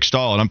like Eric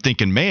Staal, and I'm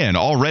thinking, man,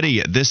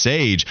 already at this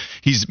age,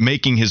 he's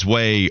making his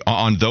way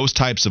on those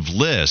types of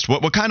lists.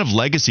 What kind of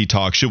legacy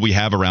talk should we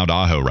have around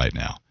Aho right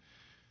now?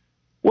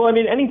 Well, I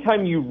mean,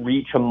 anytime you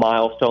reach a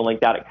milestone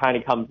like that, it kind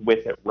of comes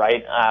with it,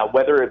 right?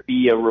 Whether it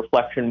be a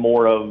reflection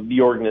more of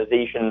the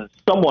organization's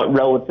somewhat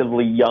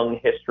relatively young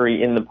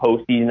history in the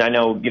postseason. I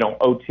know,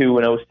 02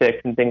 and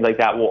 06 and things like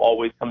that will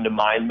always come to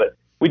mind, but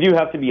we do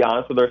have to be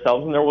honest with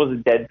ourselves, and there was a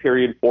dead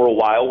period for a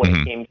while when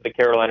it came to the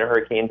Carolina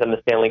Hurricanes and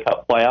the Stanley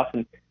Cup playoffs,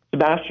 and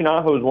Sebastian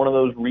Aho is one of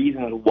those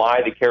reasons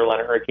why the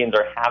Carolina Hurricanes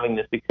are having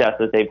the success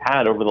that they've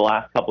had over the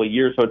last couple of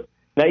years. So it's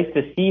nice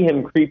to see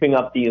him creeping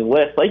up the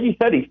list. Like you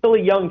said, he's still a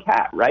young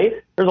cat, right?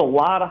 There's a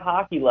lot of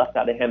hockey left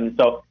out of him.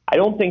 So I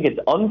don't think it's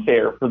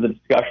unfair for the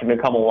discussion to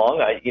come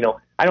along.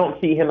 I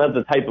don't see him as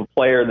the type of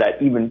player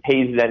that even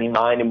pays it any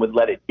mind and would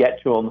let it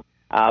get to him.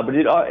 But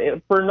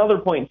for another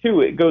point,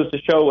 too, it goes to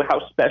show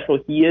how special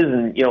he is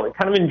and,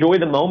 kind of enjoy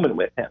the moment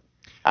with him.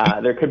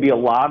 There could be a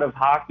lot of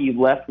hockey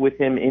left with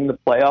him in the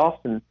playoffs,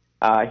 and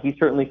he's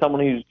certainly someone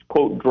who's,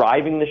 quote,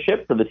 driving the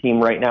ship for the team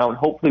right now and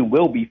hopefully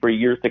will be for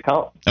years to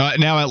come.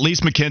 Now, at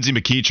least Mackenzie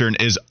McEachern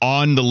is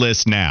on the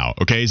list now,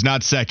 okay? He's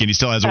not second. He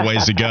still has a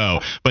ways to go,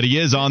 but he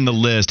is on the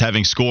list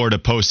having scored a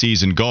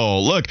postseason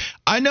goal. Look,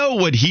 I know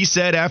what he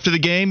said after the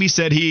game. He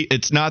said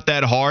it's not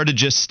that hard to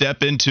just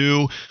step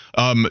into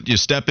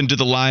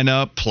the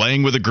lineup,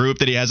 playing with a group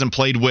that he hasn't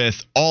played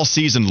with all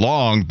season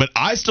long, but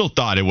I still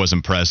thought it was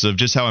impressive.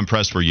 Just how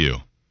impressed were you?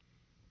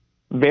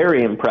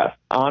 Very impressed.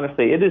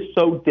 Honestly, it is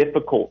so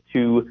difficult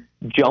to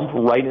jump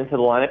right into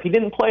the lineup. He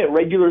didn't play a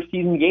regular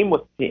season game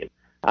with the team.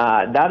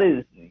 That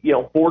is,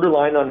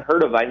 borderline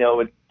unheard of. I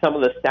know some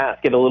of the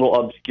stats get a little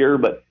obscure,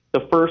 but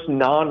the first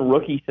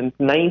non-rookie since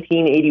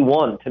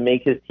 1981 to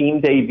make his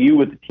team debut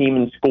with the team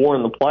and score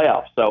in the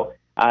playoffs. So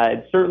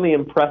it's certainly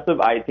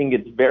impressive. I think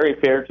it's very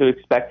fair to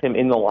expect him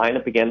in the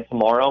lineup again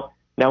tomorrow.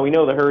 Now, we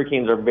know the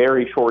Hurricanes are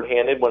very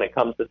shorthanded when it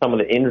comes to some of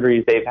the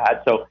injuries they've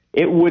had, so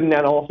it wouldn't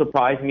at all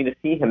surprise me to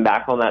see him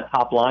back on that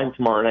top line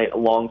tomorrow night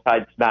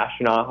alongside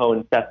Sebastian Aho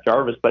and Seth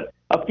Jarvis. But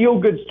a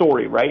feel-good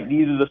story, right?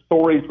 These are the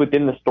stories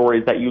within the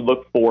stories that you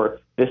look for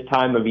this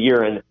time of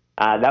year, and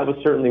that was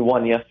certainly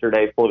one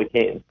yesterday for the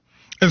Canes.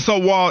 And so,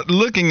 Walt,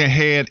 looking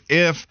ahead,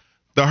 if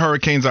the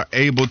Hurricanes are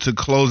able to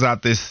close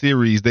out this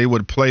series, they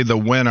would play the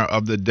winner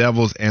of the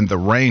Devils and the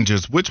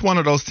Rangers. Which one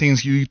of those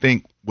teams you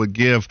think would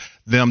give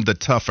them the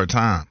tougher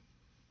time?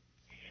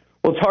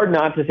 Well, it's hard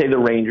not to say the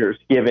Rangers,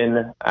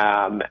 given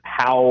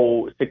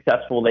how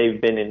successful they've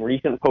been in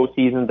recent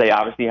postseasons. They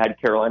obviously had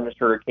Carolina's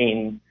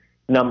Hurricanes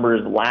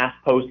numbers last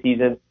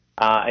postseason,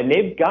 and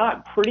they've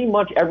got pretty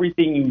much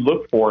everything you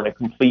look for in a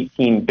complete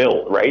team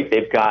build, right?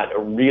 They've got a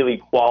really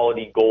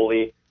quality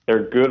goalie.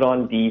 They're good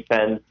on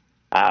defense.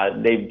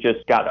 They've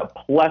just got a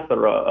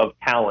plethora of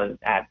talent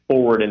at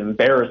forward, an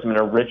embarrassment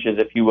of riches,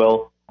 if you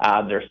will.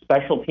 Their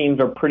special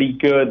teams are pretty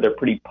good. They're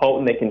pretty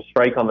potent. They can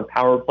strike on the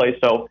power play.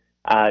 So,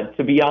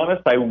 to be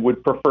honest, I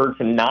would prefer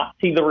to not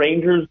see the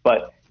Rangers,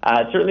 but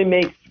it certainly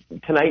makes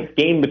tonight's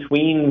game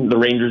between the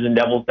Rangers and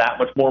Devils that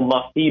much more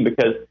must-see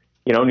because,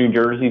 you know, New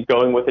Jersey's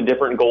going with a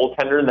different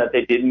goaltender that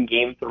they did in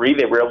Game 3.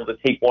 They were able to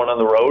take one on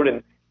the road,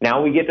 and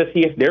now we get to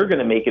see if they're going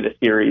to make it a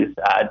series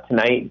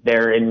tonight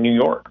there in New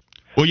York.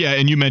 Well, yeah,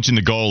 and you mentioned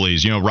the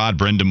goalies. You know, Rod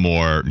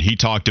Brindamore, he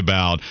talked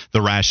about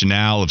the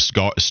rationale of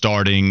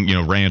starting, you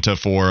know, Ranta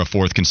for a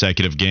fourth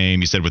consecutive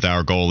game. He said with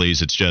our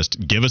goalies, it's just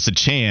give us a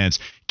chance,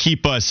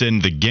 keep us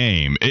in the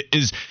game.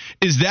 Is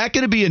that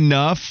going to be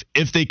enough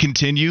if they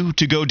continue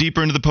to go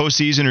deeper into the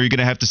postseason, or are you going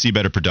to have to see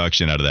better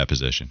production out of that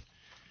position?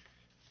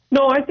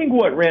 No, I think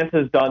what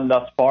Ranta's done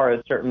thus far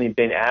has certainly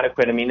been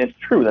adequate. I mean, it's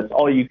true. That's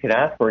all you can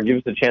ask for. Give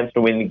us a chance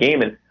to win the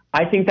game. And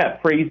I think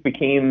that phrase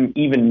became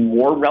even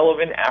more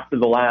relevant after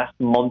the last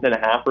month and a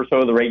half or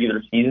so of the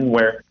regular season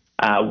where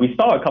we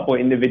saw a couple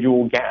of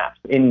individual gaps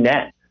in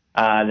net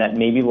that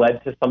maybe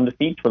led to some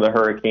defeats for the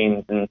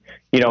Hurricanes. And,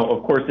 you know,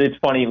 of course, it's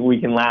funny we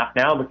can laugh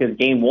now because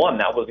Game 1,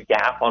 that was a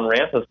gap on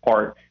Ranta's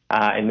part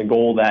in the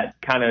goal that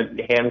kind of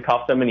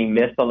handcuffed him and he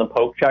missed on the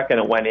poke check and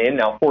it went in.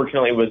 Now,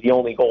 fortunately, it was the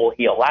only goal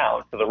he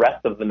allowed. For the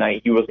rest of the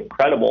night, he was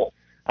incredible.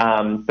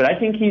 But I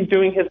think he's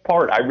doing his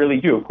part. I really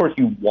do. Of course,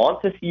 you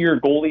want to see your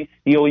goalies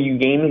steal you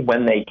games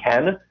when they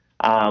can.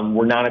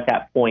 We're not at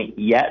that point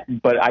yet,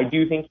 but I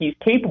do think he's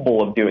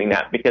capable of doing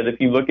that because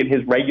if you look at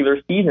his regular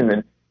season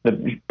and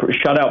the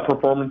shutout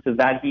performances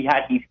that he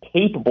had, he's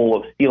capable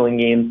of stealing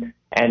games,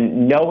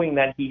 and knowing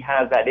that he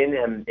has that in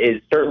him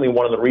is certainly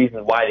one of the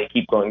reasons why they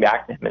keep going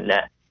back to him in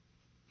net.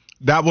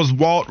 That was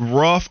Walt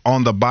Ruff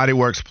on the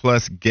Bodyworks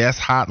Plus guest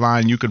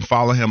hotline. You can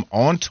follow him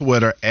on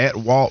Twitter at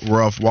Walt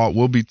Ruff. Walt,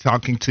 we'll be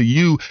talking to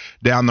you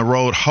down the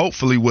road,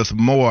 hopefully with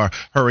more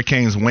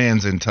Hurricanes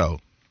wins in tow.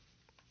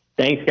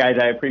 Thanks, guys.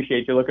 I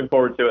appreciate you. Looking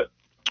forward to it.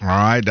 All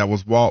right, that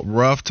was Walt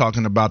Ruff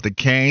talking about the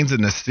Canes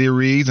and the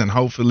series, and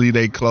hopefully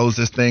they close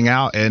this thing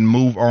out and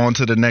move on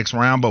to the next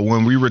round. But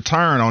when we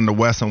return on the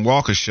Wes and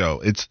Walker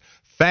Show, it's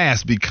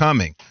fast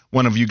becoming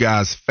one of you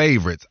guys'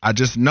 favorites. I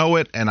just know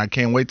it, and I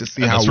can't wait to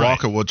see how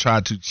Walker will try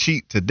to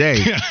cheat today.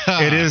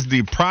 It is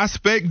the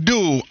prospect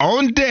duel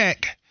on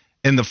deck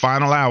in the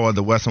final hour of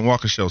the Wes and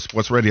Walker Show,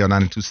 Sports Radio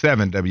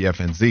 92.7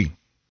 WFNZ.